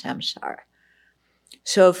from samsara.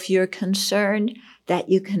 So if you're concerned that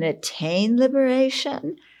you can attain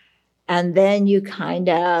liberation and then you kind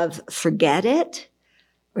of forget it,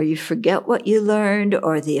 or you forget what you learned,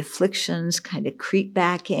 or the afflictions kind of creep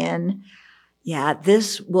back in,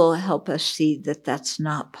 this will help us see that that's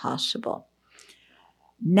not possible.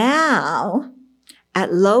 Now,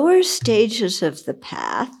 at lower stages of the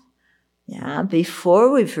path, before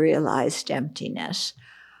we've realized emptiness,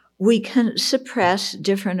 we can suppress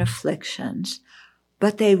different afflictions,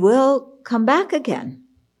 but they will come back again.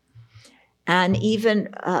 And even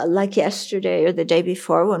like yesterday or the day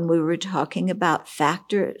before when we were talking about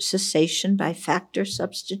factor cessation by factor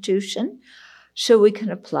substitution, so we can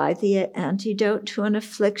apply the antidote to an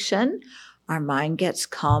affliction, our mind gets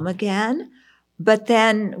calm again, but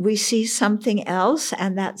then we see something else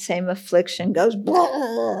and that same affliction goes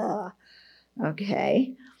blah.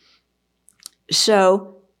 Okay?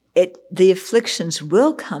 So the afflictions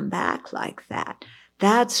will come back like that.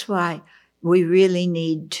 That's why we really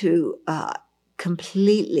need to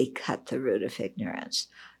completely cut the root of ignorance,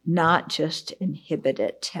 not just inhibit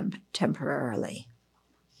it temporarily.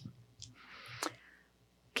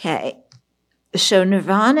 Okay, so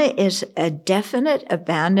nirvana is a definite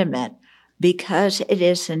abandonment because it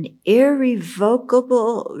is an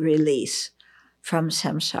irrevocable release from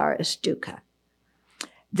samsara's dukkha.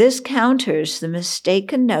 This counters the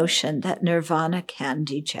mistaken notion that nirvana can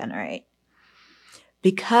degenerate.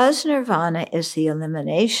 Because nirvana is the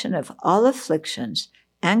elimination of all afflictions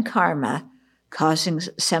and karma causing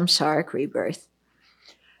samsaric rebirth,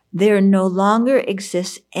 there no longer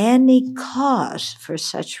exists any cause for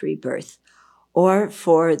such rebirth or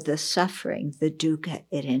for the suffering, the dukkha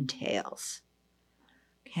it entails.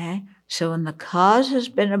 Okay? So when the cause has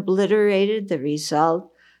been obliterated, the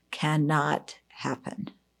result cannot happen.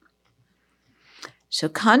 So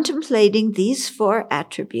contemplating these four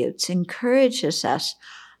attributes encourages us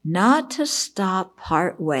not to stop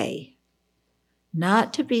part way,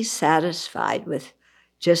 not to be satisfied with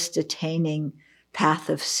just attaining path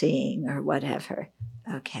of seeing or whatever,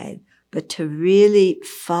 okay, but to really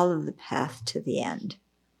follow the path to the end.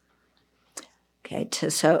 Okay,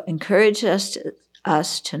 so encourage us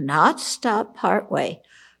to not stop part way,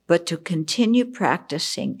 but to continue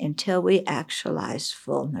practicing until we actualize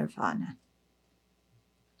full nirvana.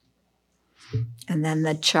 And then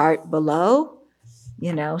the chart below,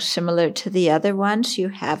 similar to the other ones, you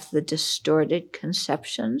have the distorted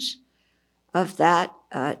conceptions of that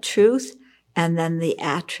truth, and then the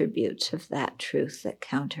attributes of that truth that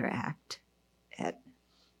counteract it.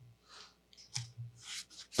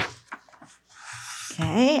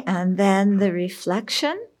 Okay, and then the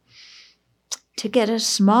reflection to get a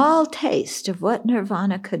small taste of what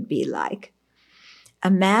nirvana could be like.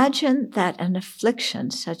 Imagine that an affliction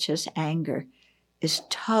such as anger is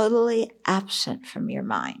totally absent from your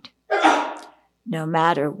mind. No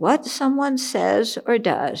matter what someone says or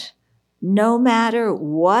does, no matter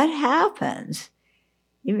what happens,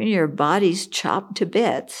 even your body's chopped to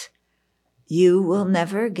bits, you will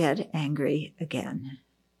never get angry again.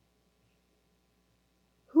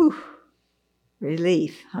 Whew.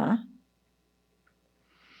 Relief, huh?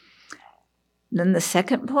 Then the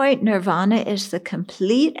second point, nirvana is the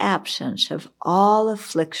complete absence of all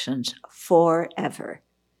afflictions forever.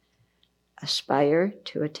 Aspire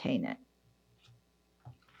to attain it.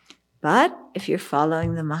 But if you're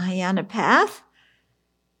following the Mahayana path,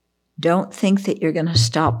 don't think that you're going to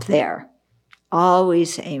stop there.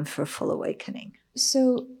 Always aim for full awakening.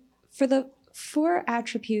 So for the 4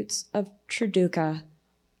 attributes of true dukkha,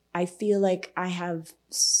 I feel like I have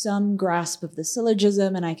some grasp of the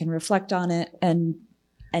syllogism and I can reflect on it and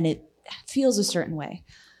it feels a certain way.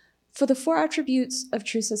 For the 4 attributes of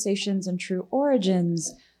true cessations and true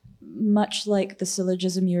origins, much like the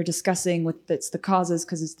syllogism you're discussing with it's the causes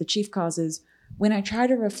because it's the chief causes, when I try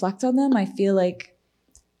to reflect on them, I feel like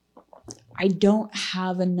I don't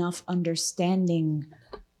have enough understanding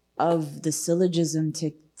of the syllogism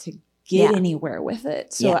to get anywhere with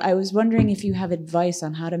it. So I was wondering if you have advice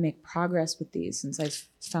on how to make progress with these, since I've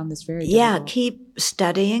found this very difficult. Keep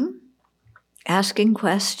studying, asking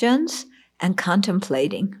questions, and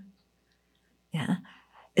contemplating.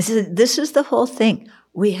 This is the whole thing.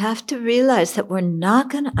 We have to realize that we're not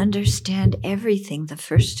going to understand everything the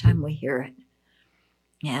first time we hear it.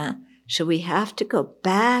 So we have to go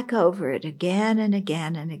back over it again and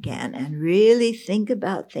again and again and really think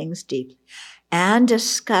about things deeply and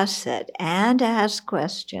discuss it and ask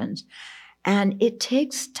questions. And it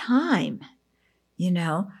takes time, when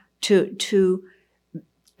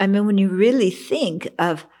you really think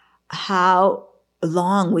of how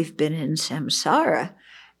long we've been in samsara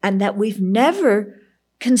and that we've never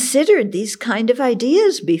considered these kind of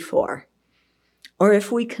ideas before. Or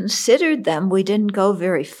if we considered them, we didn't go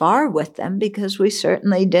very far with them because we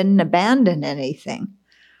certainly didn't abandon anything.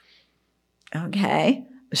 Okay?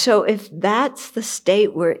 So if that's the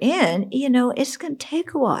state we're in, it's going to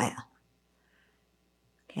take a while.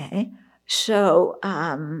 Okay? So,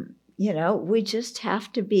 we just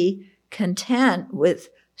have to be content with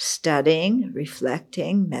studying,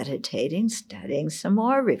 reflecting, meditating, studying some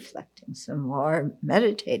more, reflecting some more,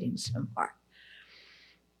 meditating some more.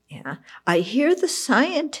 I hear the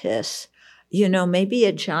scientists, maybe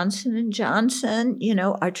at Johnson & Johnson,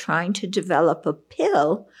 are trying to develop a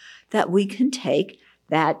pill that we can take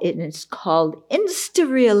that it's called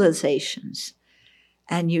insta-realizations.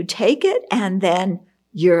 And you take it and then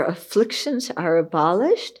your afflictions are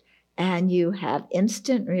abolished and you have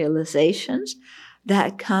instant realizations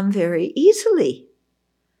that come very easily.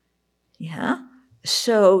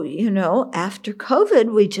 So, after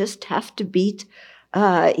COVID, we just have to beat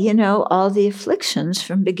all the afflictions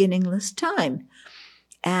from beginningless time.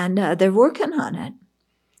 And they're working on it.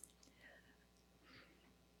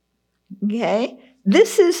 Okay?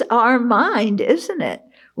 This is our mind, isn't it?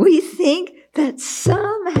 We think that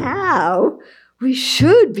somehow we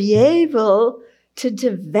should be able to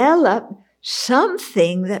develop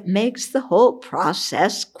something that makes the whole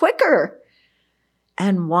process quicker.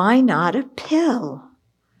 And why not a pill?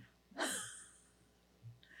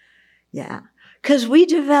 Because we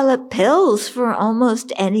develop pills for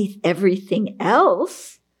almost everything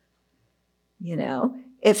else.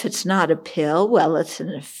 If it's not a pill, well, it's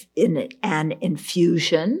an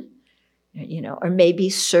infusion, or maybe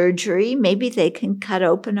surgery. Maybe they can cut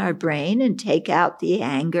open our brain and take out the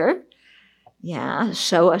anger.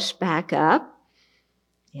 Sew us back up.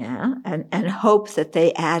 And hope that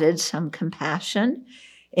they added some compassion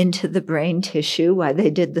into the brain tissue while they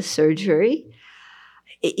did the surgery.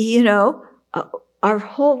 Our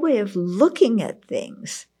whole way of looking at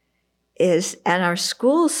things and our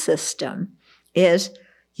school system is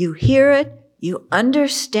you hear it, you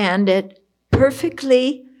understand it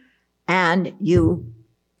perfectly, and you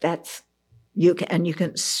can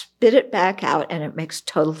spit it back out and it makes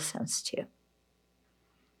total sense to you.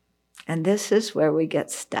 And this is where we get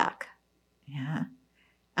stuck.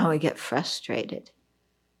 And we get frustrated.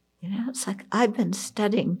 It's like I've been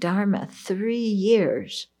studying Dharma 3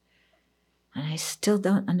 years and I still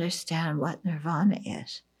don't understand what nirvana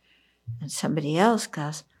is. And somebody else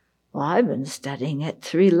goes, well, I've been studying it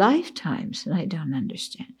 3 lifetimes and I don't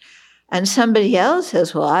understand. And somebody else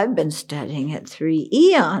says, well, I've been studying it 3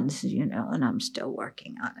 eons, and I'm still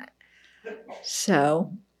working on it.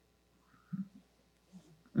 So,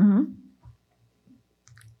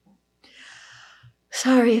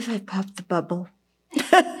 sorry if I popped the bubble.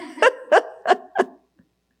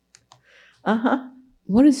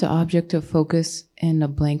 What is the object of focus in a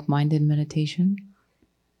blank-minded meditation?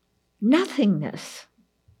 Nothingness.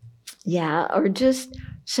 Or just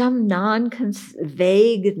some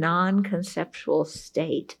vague, non-conceptual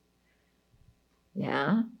state.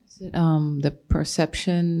 Is it, the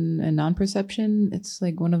perception and non-perception? It's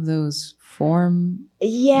like one of those form.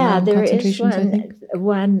 Yeah, realm there is concentrations, I think.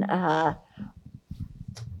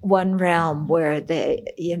 one realm where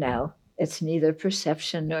it's neither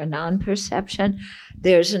perception nor non-perception.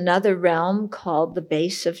 There's another realm called the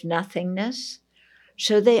base of nothingness.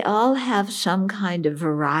 So they all have some kind of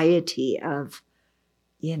variety of,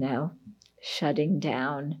 shutting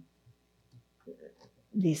down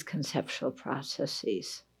these conceptual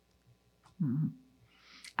processes.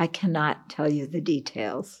 I cannot tell you the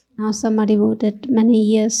details. Now, somebody who did many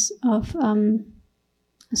years of a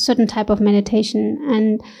certain type of meditation,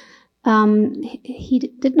 and he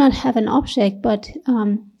did not have an object, but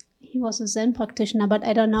he was a Zen practitioner. But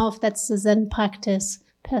I don't know if that's the Zen practice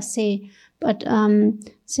per se. But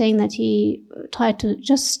saying that he tried to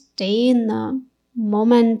just stay in the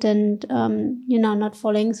moment and not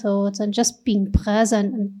following thoughts and just being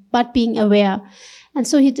present, but being aware. And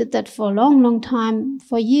so he did that for a long, long time,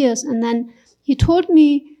 for years. And then he told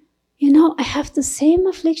me, I have the same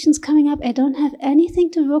afflictions coming up. I don't have anything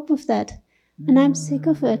to work with that. And I'm sick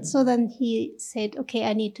of it. So then he said, okay,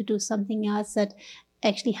 I need to do something else that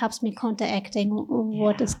actually helps me counteracting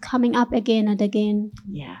what is coming up again and again.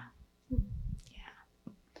 Yeah,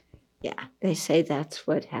 they say that's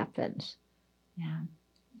what happens. Yeah.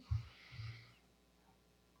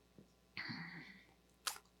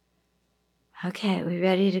 Okay, we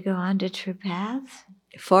ready to go on to true paths?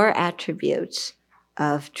 4 attributes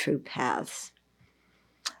of true paths.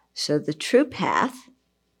 So the true path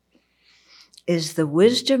is the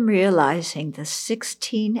wisdom realizing the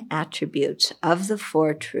 16 attributes of the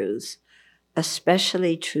 4 truths,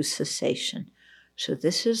 especially true cessation. So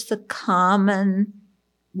this is the common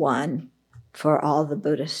one for all the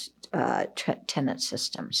Buddhist tenet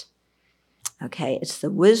systems. Okay, it's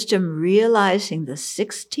the wisdom realizing the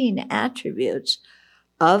 16 attributes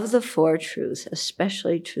of the 4 truths,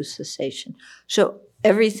 especially true cessation. So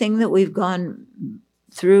everything that we've gone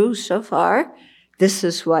through so far, this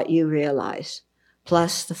is what you realize,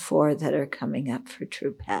 plus the 4 that are coming up for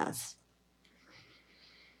true paths.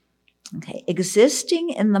 Okay, existing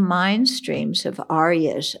in the mind streams of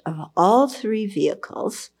Aryas of all 3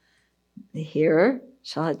 vehicles, the hearer,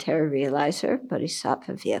 solitary realizer,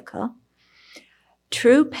 bodhisattva vehicle,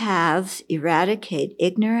 true paths eradicate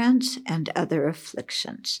ignorance and other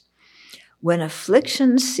afflictions. When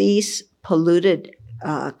afflictions cease, polluted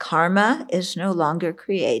karma is no longer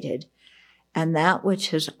created, and that which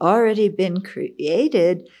has already been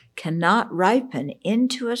created cannot ripen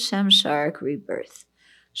into a samsaric rebirth.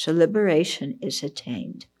 So liberation is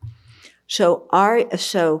attained. So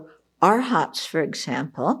arhats, for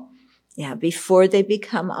example, before they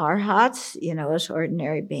become arhats, as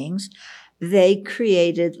ordinary beings, they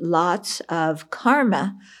created lots of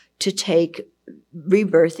karma to take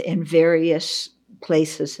rebirth in various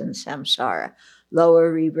places in samsara,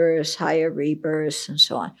 lower rebirths, higher rebirths, and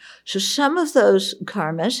so on. So some of those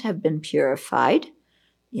karmas have been purified,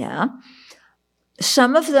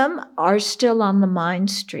 Some of them are still on the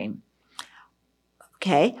mind stream,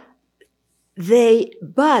 okay?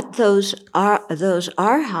 But those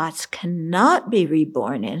arhats cannot be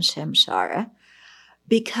reborn in samsara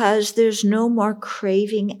because there's no more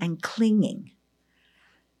craving and clinging.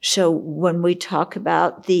 So when we talk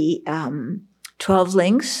about the 12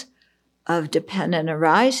 links of dependent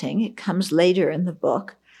arising, it comes later in the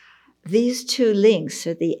book. These 2 links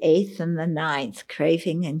are the 8th and the 9th,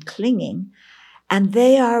 craving and clinging, and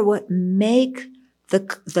they are what make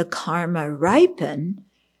the karma ripen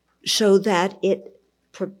so that it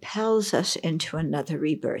propels us into another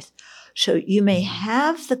rebirth. So you may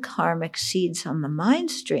have the karmic seeds on the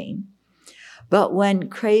mind stream, but when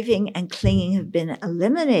craving and clinging have been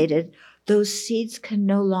eliminated, those seeds can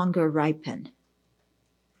no longer ripen.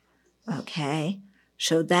 Okay?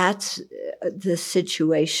 So that's the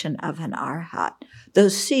situation of an arhat.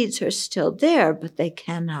 Those seeds are still there, but they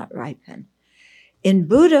cannot ripen. In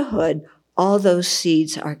Buddhahood, all those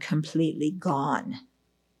seeds are completely gone.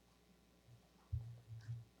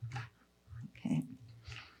 Okay.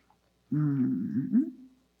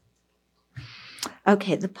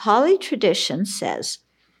 Okay, the Pali tradition says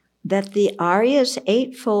that the Arya's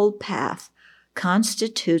 8-fold path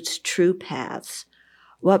constitutes true paths.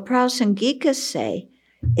 What Prasangikas say,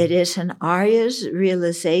 it is an Arya's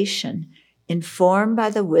realization informed by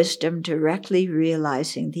the wisdom directly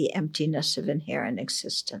realizing the emptiness of inherent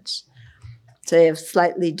existence. So they have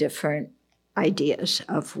slightly different ideas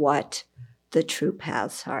of what the true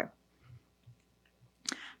paths are.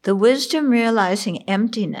 The wisdom realizing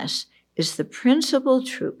emptiness is the principal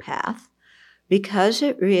true path because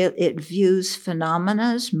it views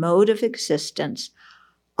phenomena as mode of existence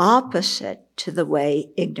opposite to the way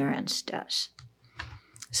ignorance does.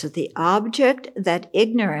 So the object that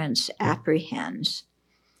ignorance apprehends,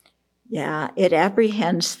 it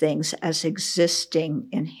apprehends things as existing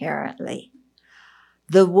inherently.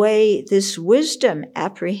 The way this wisdom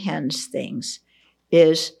apprehends things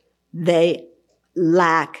is they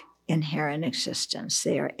lack inherent existence.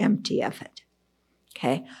 They are empty of it.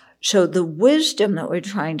 Okay? So the wisdom that we're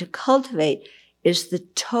trying to cultivate is the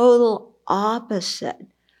total opposite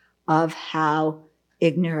of how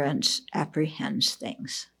ignorance apprehends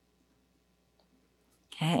things.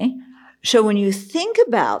 Okay? So when you think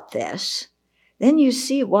about this, then you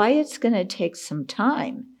see why it's going to take some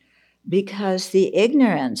time, because the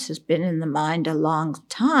ignorance has been in the mind a long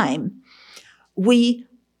time.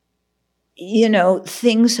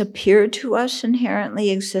 Things appear to us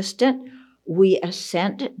inherently existent. We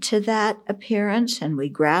assent to that appearance and we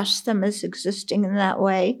grasp them as existing in that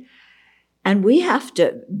way. And we have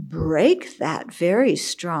to break that very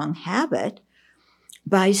strong habit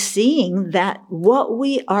by seeing that what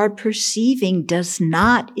we are perceiving does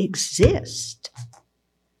not exist.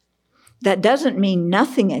 That doesn't mean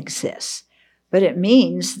nothing exists, but it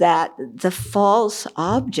means that the false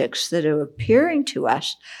objects that are appearing to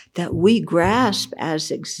us that we grasp as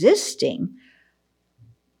existing,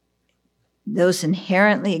 those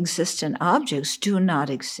inherently existent objects do not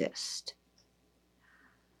exist.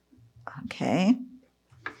 Okay?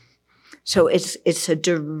 So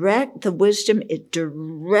the wisdom, it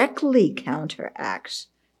directly counteracts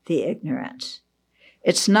the ignorance.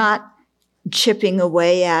 It's not chipping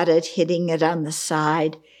away at it, hitting it on the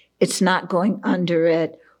side. It's not going under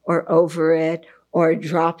it or over it or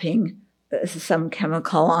dropping some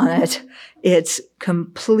chemical on it. It's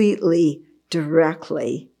completely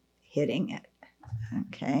directly hitting it.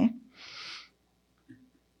 Okay?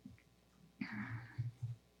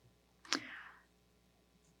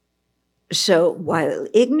 So while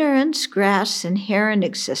ignorance grasps inherent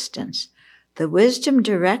existence, the wisdom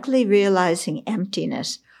directly realizing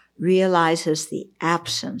emptiness realizes the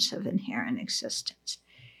absence of inherent existence.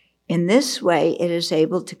 In this way, it is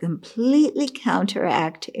able to completely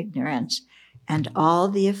counteract ignorance and all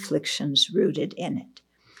the afflictions rooted in it.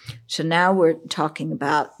 So now we're talking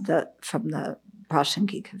about from the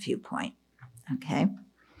Prasangika viewpoint. Okay?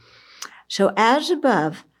 So as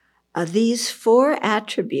above, these four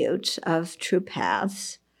attributes of true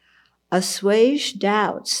paths assuage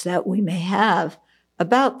doubts that we may have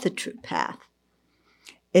about the true path.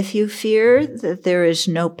 If you fear that there is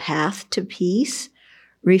no path to peace,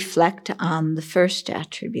 reflect on the first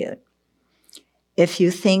attribute. If you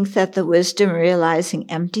think that the wisdom realizing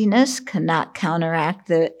emptiness cannot counteract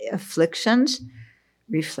the afflictions,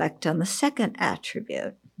 reflect on the second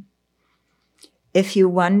attribute. If you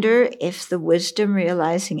wonder if the wisdom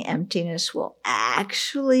realizing emptiness will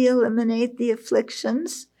actually eliminate the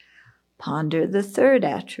afflictions, ponder the third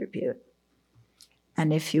attribute.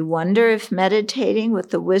 And if you wonder if meditating with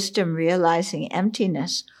the wisdom realizing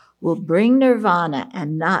emptiness will bring nirvana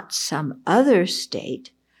and not some other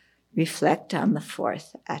state, reflect on the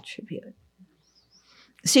fourth attribute.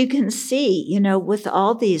 So you can see, with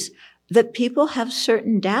all these, that people have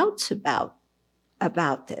certain doubts about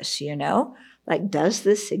this, like, does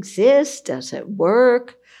this exist? Does it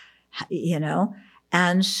work?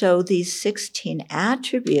 And so these 16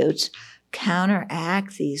 attributes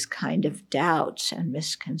counteract these kind of doubts and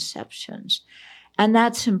misconceptions. And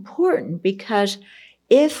that's important because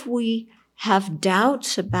if we have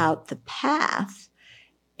doubts about the path,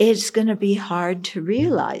 it's going to be hard to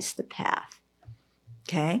realize the path,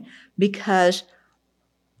 okay? Because,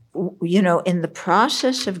 in the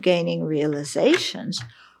process of gaining realizations,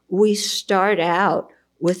 we start out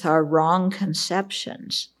with our wrong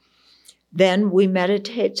conceptions. Then we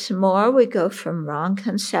meditate some more. We go from wrong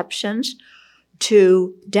conceptions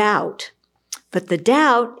to doubt. But the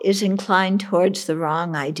doubt is inclined towards the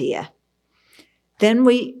wrong idea. Then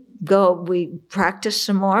we practice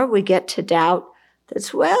some more. We get to doubt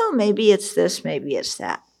that's, well, maybe it's this, maybe it's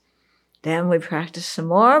that. Then we practice some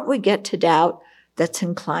more. We get to doubt that's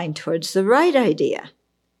inclined towards the right idea.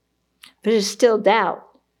 But it's still doubt.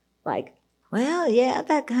 Like, well, yeah,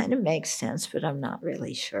 that kind of makes sense, but I'm not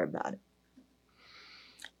really sure about it.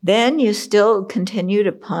 Then you still continue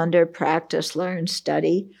to ponder, practice, learn,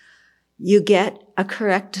 study. You get a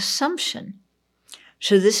correct assumption.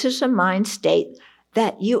 So this is a mind state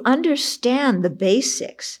that you understand the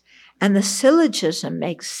basics and the syllogism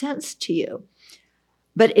makes sense to you,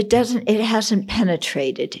 but it hasn't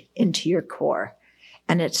penetrated into your core,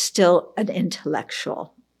 and it's still an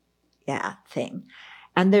intellectual, thing.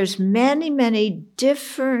 And there's many, many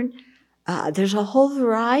different, there's a whole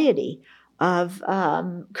variety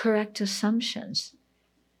correct assumptions.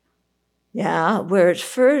 Yeah, where at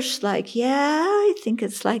first, like, yeah, I think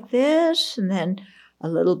it's like this, and then a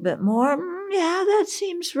little bit more, yeah, that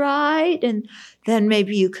seems right, and then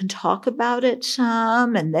maybe you can talk about it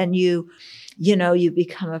some, and then you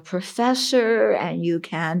become a professor, and you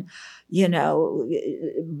can,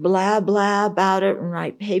 blah, blah about it and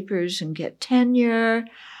write papers and get tenure.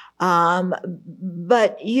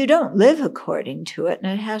 But you don't live according to it, and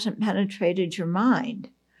it hasn't penetrated your mind.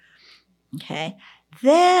 Okay.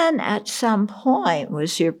 Then at some point,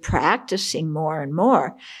 was you're practicing more and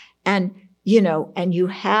more, and you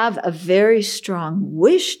have a very strong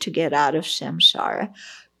wish to get out of samsara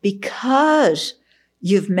because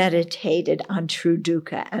you've meditated on true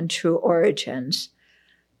dukkha and true origins,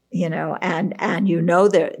 and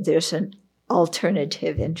there's an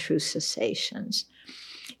alternative in true cessations.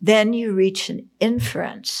 Then you reach an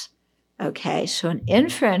inference. Okay, so an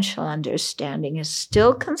inferential understanding is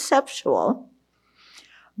still conceptual,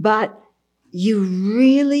 but you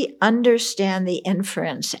really understand the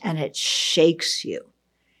inference and it shakes you.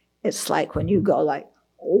 It's like when you go like,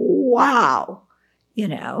 wow,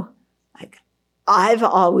 like I've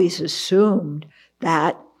always assumed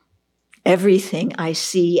that everything I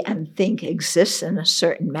see and think exists in a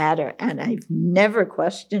certain matter, and I've never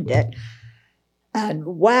questioned it. And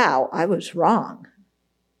wow, I was wrong.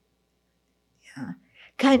 Yeah.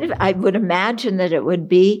 Kind of, I would imagine that it would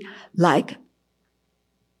be like,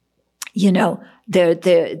 you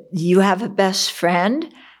have a best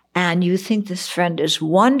friend and you think this friend is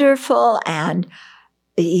wonderful and,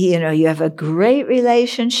 you have a great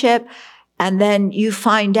relationship. And then you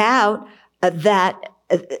find out that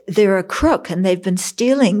they're a crook and they've been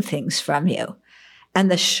stealing things from you.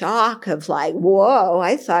 And the shock of like, whoa,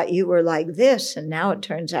 I thought you were like this. And now it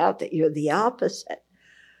turns out that you're the opposite.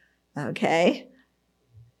 Okay.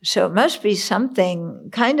 So it must be something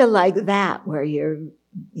kind of like that where you're,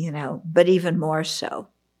 but even more so.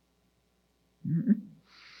 Mm-hmm.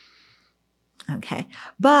 Okay.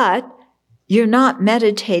 But you're not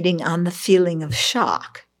meditating on the feeling of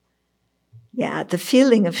shock. Yeah. The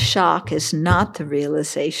feeling of shock is not the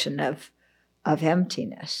realization of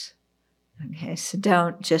emptiness. Okay. So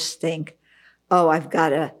don't just think, oh, I've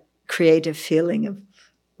got a creative feeling of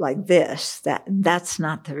like this. That's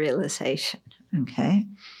not the realization. Okay.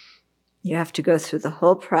 You have to go through the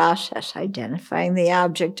whole process, identifying the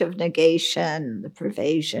object of negation, the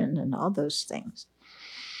pervasion, and all those things.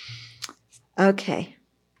 Okay.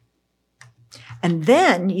 And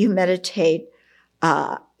then you meditate,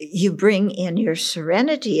 you bring in your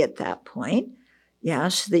serenity at that point,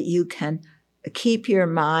 so that you can keep your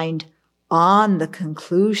mind on the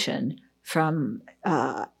conclusion from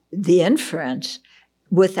the inference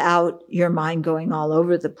without your mind going all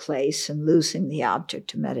over the place and losing the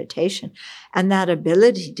object of meditation. And that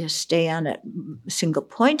ability to stay on it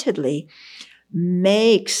single-pointedly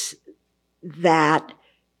makes that,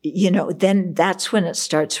 then that's when it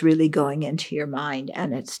starts really going into your mind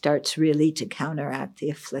and it starts really to counteract the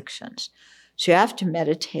afflictions. So you have to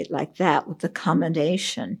meditate like that with the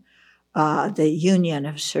combination, the union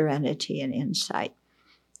of serenity and insight.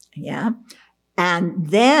 Yeah. And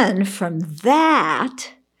then from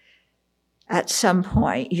that, at some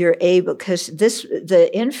point, you're able, because the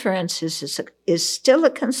inference is still a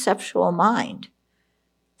conceptual mind.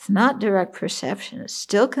 It's not direct perception. It's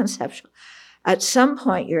still conceptual. At some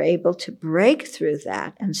point, you're able to break through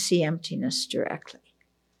that and see emptiness directly.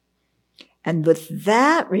 And with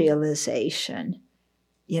that realization,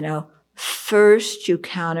 first you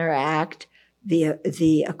counteract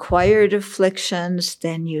the acquired afflictions,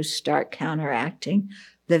 then you start counteracting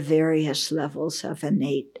the various levels of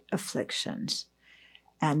innate afflictions.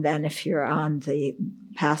 And then if you're on the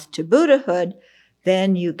path to Buddhahood,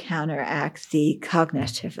 then you counteract the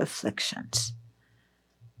cognitive afflictions.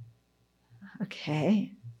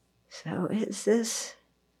 Okay, so it's this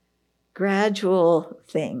gradual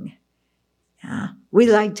thing. Yeah. We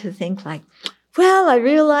like to think like, well, I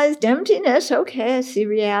realized emptiness. Okay, I see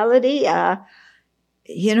reality.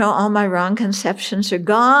 All my wrong conceptions are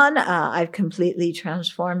gone. I've completely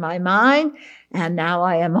transformed my mind, and now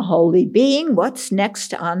I am a holy being. What's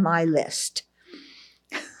next on my list?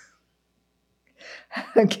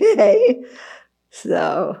 Okay,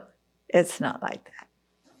 so it's not like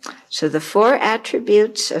that. So the 4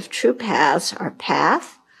 attributes of true paths are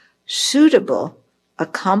path, suitable,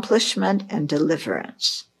 accomplishment, and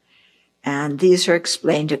deliverance. And these are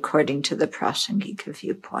explained according to the Prasangika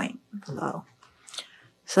viewpoint below.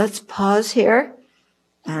 So let's pause here.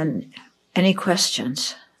 And any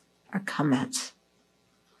questions or comments?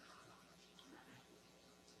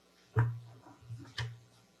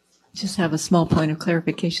 just have a small point of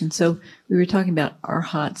clarification. So we were talking about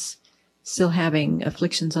arhats still having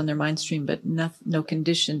afflictions on their mind stream, but no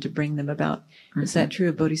condition to bring them about. Is that true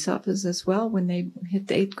of bodhisattvas as well when they hit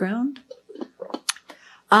the eighth ground?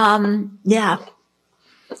 Yeah.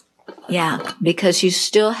 Yeah, because you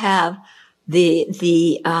still have the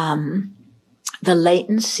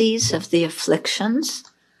latencies of the afflictions.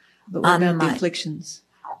 But what about the afflictions?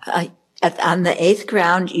 On the eighth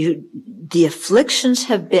ground, the afflictions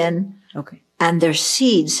have been, okay, and their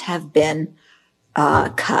seeds have been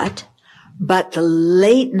cut, but the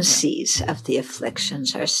latencies of the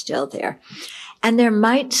afflictions are still there. And there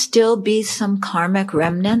might still be some karmic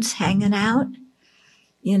remnants hanging out,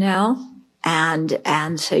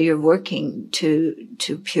 and so you're working to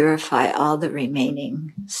purify all the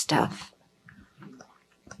remaining stuff.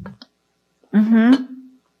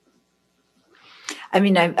 I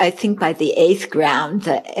mean, I think by the eighth ground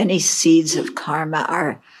that any seeds of karma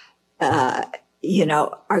are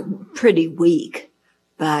pretty weak,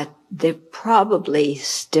 but there are probably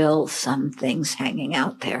still some things hanging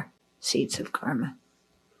out there, seeds of karma.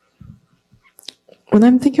 When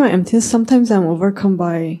I'm thinking about emptiness, sometimes I'm overcome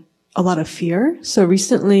by a lot of fear. So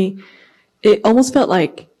recently, it almost felt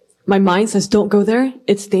like my mind says, don't go there.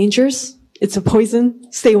 It's dangerous. It's a poison.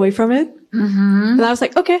 Stay away from it. And I was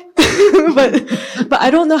like, okay. but I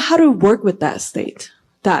don't know how to work with that state,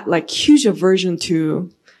 that like huge aversion to,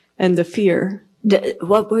 and the fear.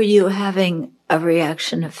 What were you having a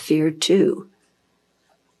reaction of fear to?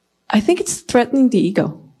 I think it's threatening the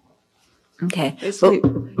ego. Okay. Well,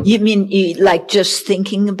 you mean like just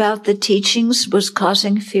thinking about the teachings was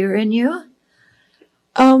causing fear in you?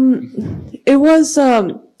 It was,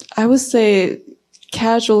 I would say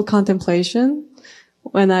casual contemplation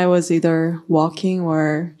when I was either walking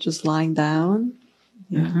or just lying down.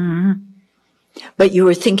 Yeah. But you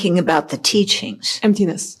were thinking about the teachings.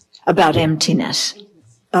 Emptiness. About emptiness.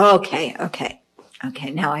 Okay.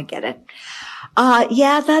 Now I get it.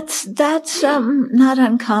 Yeah, that's not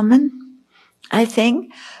uncommon, I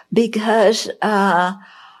think, because, for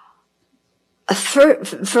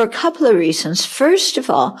a couple of reasons. First of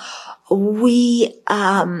all, we,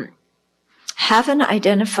 haven't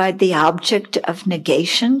identified the object of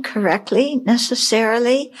negation correctly,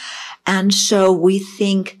 necessarily. And so we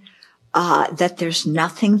think, that there's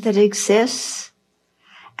nothing that exists.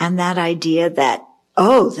 And that idea that,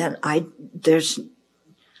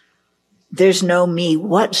 there's no me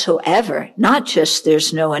whatsoever. Not just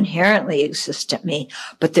there's no inherently existent me,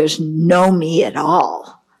 but there's no me at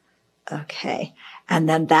all. Okay. And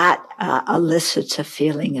then that elicits a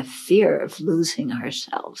feeling of fear of losing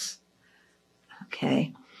ourselves.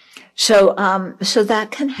 Okay. So that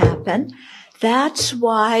can happen. That's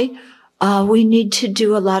why we need to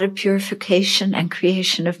do a lot of purification and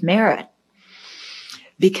creation of merit.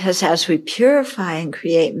 Because as we purify and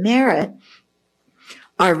create merit,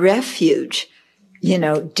 our refuge,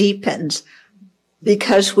 deepens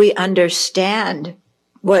because we understand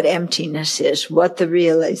what emptiness is, what the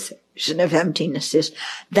realization of emptiness is.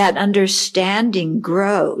 That understanding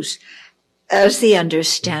grows. As the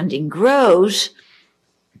understanding grows,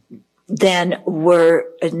 then we're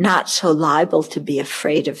not so liable to be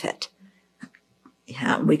afraid of it.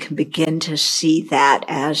 Yeah, we can begin to see that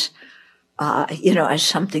as, as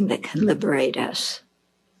something that can liberate us.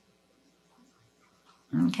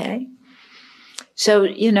 Okay. So,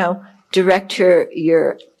 direct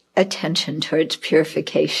your attention towards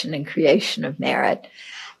purification and creation of merit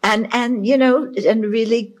and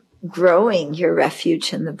really growing your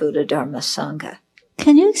refuge in the Buddha Dharma Sangha.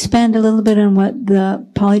 Can you expand a little bit on what the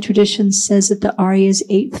Pali tradition says that the Arya's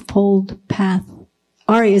eightfold path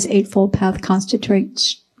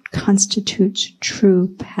constitutes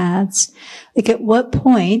true paths? Like at what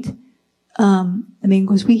point,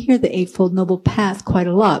 because we hear the Eightfold Noble Path quite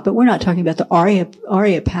a lot, but we're not talking about the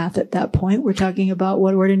Arya path at that point. We're talking about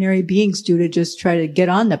what ordinary beings do to just try to get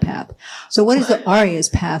on the path. So what is the Arya's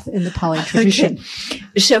path in the Pali tradition? Okay.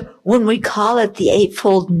 So when we call it the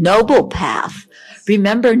Eightfold Noble Path,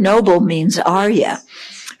 remember noble means Arya.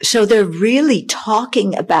 So they're really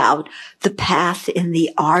talking about the path in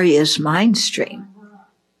the Arya's mind stream.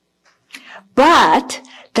 But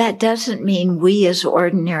that doesn't mean we as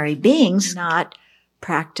ordinary beings not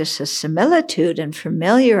practice a similitude and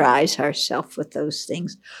familiarize ourselves with those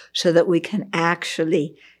things so that we can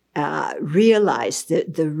actually realize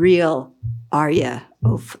the real Arya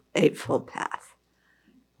Eightfold Path.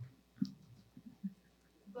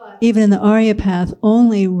 Even in the Arya path,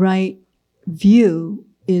 only right view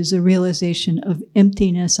is a realization of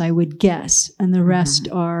emptiness, I would guess, and the rest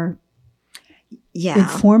are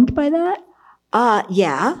informed by that?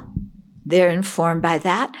 Yeah, they're informed by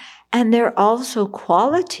that. And they're also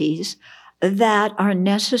qualities that are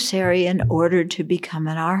necessary in order to become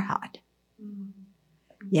an arhat.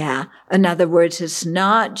 Yeah. In other words, it's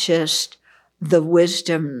not just the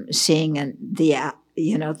wisdom seeing and the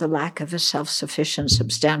lack of a self-sufficient,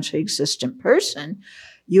 substantially existent person.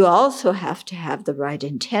 You also have to have the right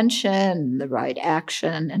intention, the right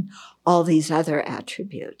action, and all these other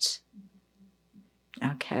attributes.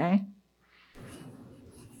 Okay?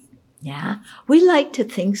 Yeah. We like to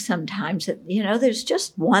think sometimes that, there's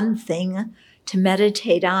just one thing to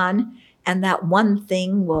meditate on, and that one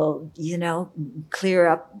thing will, clear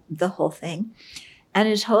up the whole thing. And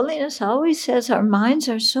His Holiness always says our minds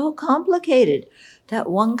are so complicated that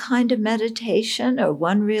one kind of meditation or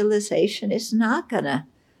one realization is not going to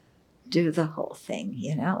do the whole thing.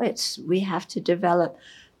 We have to develop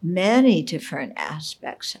many different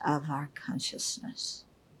aspects of our consciousness.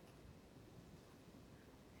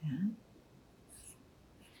 Yeah.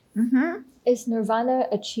 Mm-hmm. Is nirvana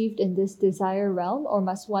achieved in this desire realm, or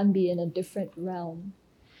must one be in a different realm?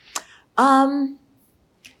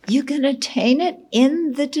 You can attain it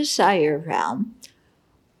in the desire realm,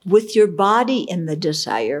 with your body in the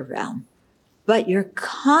desire realm, but your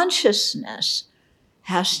consciousness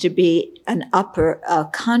has to be a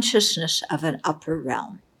consciousness of an upper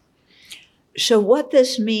realm. So what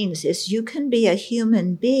this means is you can be a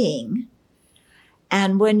human being,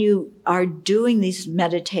 and when you are doing these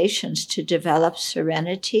meditations to develop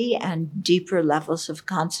serenity and deeper levels of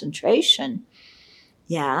concentration,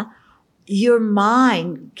 your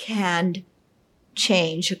mind can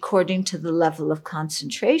change according to the level of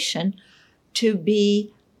concentration to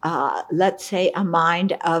be, let's say, a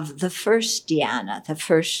mind of the first dhyana, the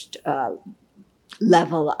first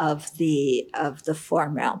level of the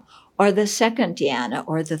form realm, or the second dhyana,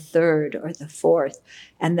 or the third, or the fourth.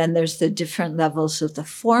 And then there's the different levels of the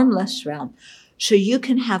formless realm. So you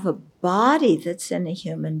can have a body that's in a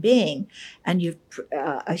human being, and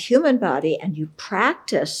a human body, and you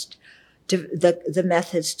practiced the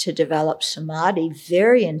methods to develop samadhi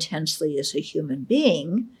very intensely as a human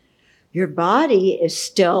being. Your body is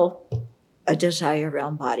still a desire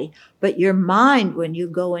realm body, but your mind, when you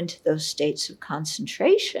go into those states of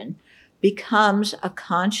concentration, becomes a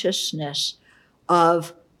consciousness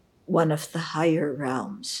of one of the higher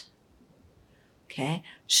realms. Okay?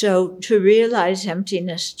 So to realize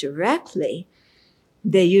emptiness directly,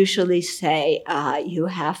 they usually say you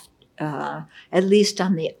have, at least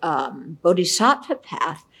on the bodhisattva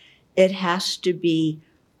path, it has to be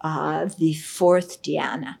the fourth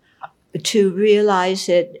dhyana. To realize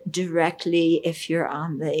it directly, if you're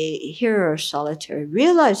on the hero or solitary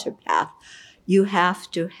realizer path, you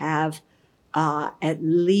have to have at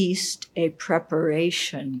least a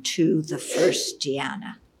preparation to the first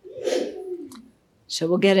dhyana. So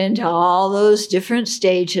we'll get into all those different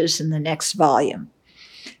stages in the next volume.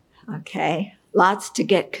 Okay, lots to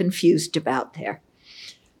get confused about there.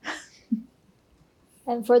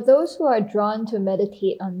 And for those who are drawn to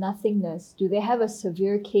meditate on nothingness, do they have a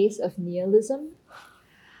severe case of nihilism?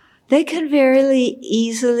 They can very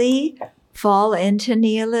easily fall into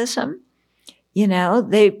nihilism.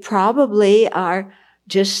 They probably are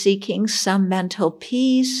just seeking some mental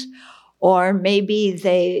peace, or maybe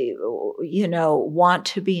they, want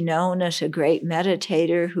to be known as a great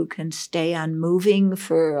meditator who can stay unmoving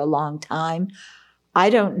for a long time. I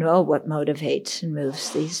don't know what motivates and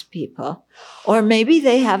moves these people. Or maybe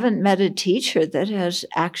they haven't met a teacher that has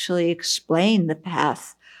actually explained the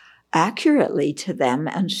path accurately to them,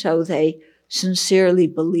 and so they sincerely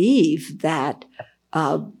believe that,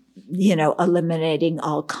 eliminating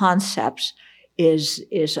all concepts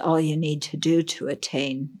is all you need to do to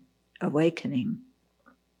attain awakening.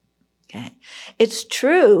 Okay. It's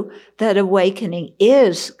true that awakening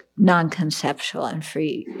is non-conceptual and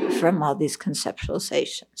free from all these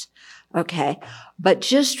conceptualizations. Okay. But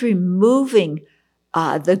just removing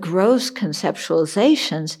the gross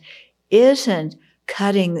conceptualizations isn't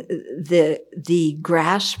cutting the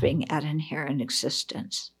grasping at inherent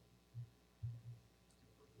existence.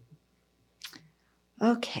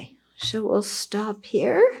 Okay. So we'll stop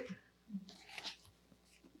here.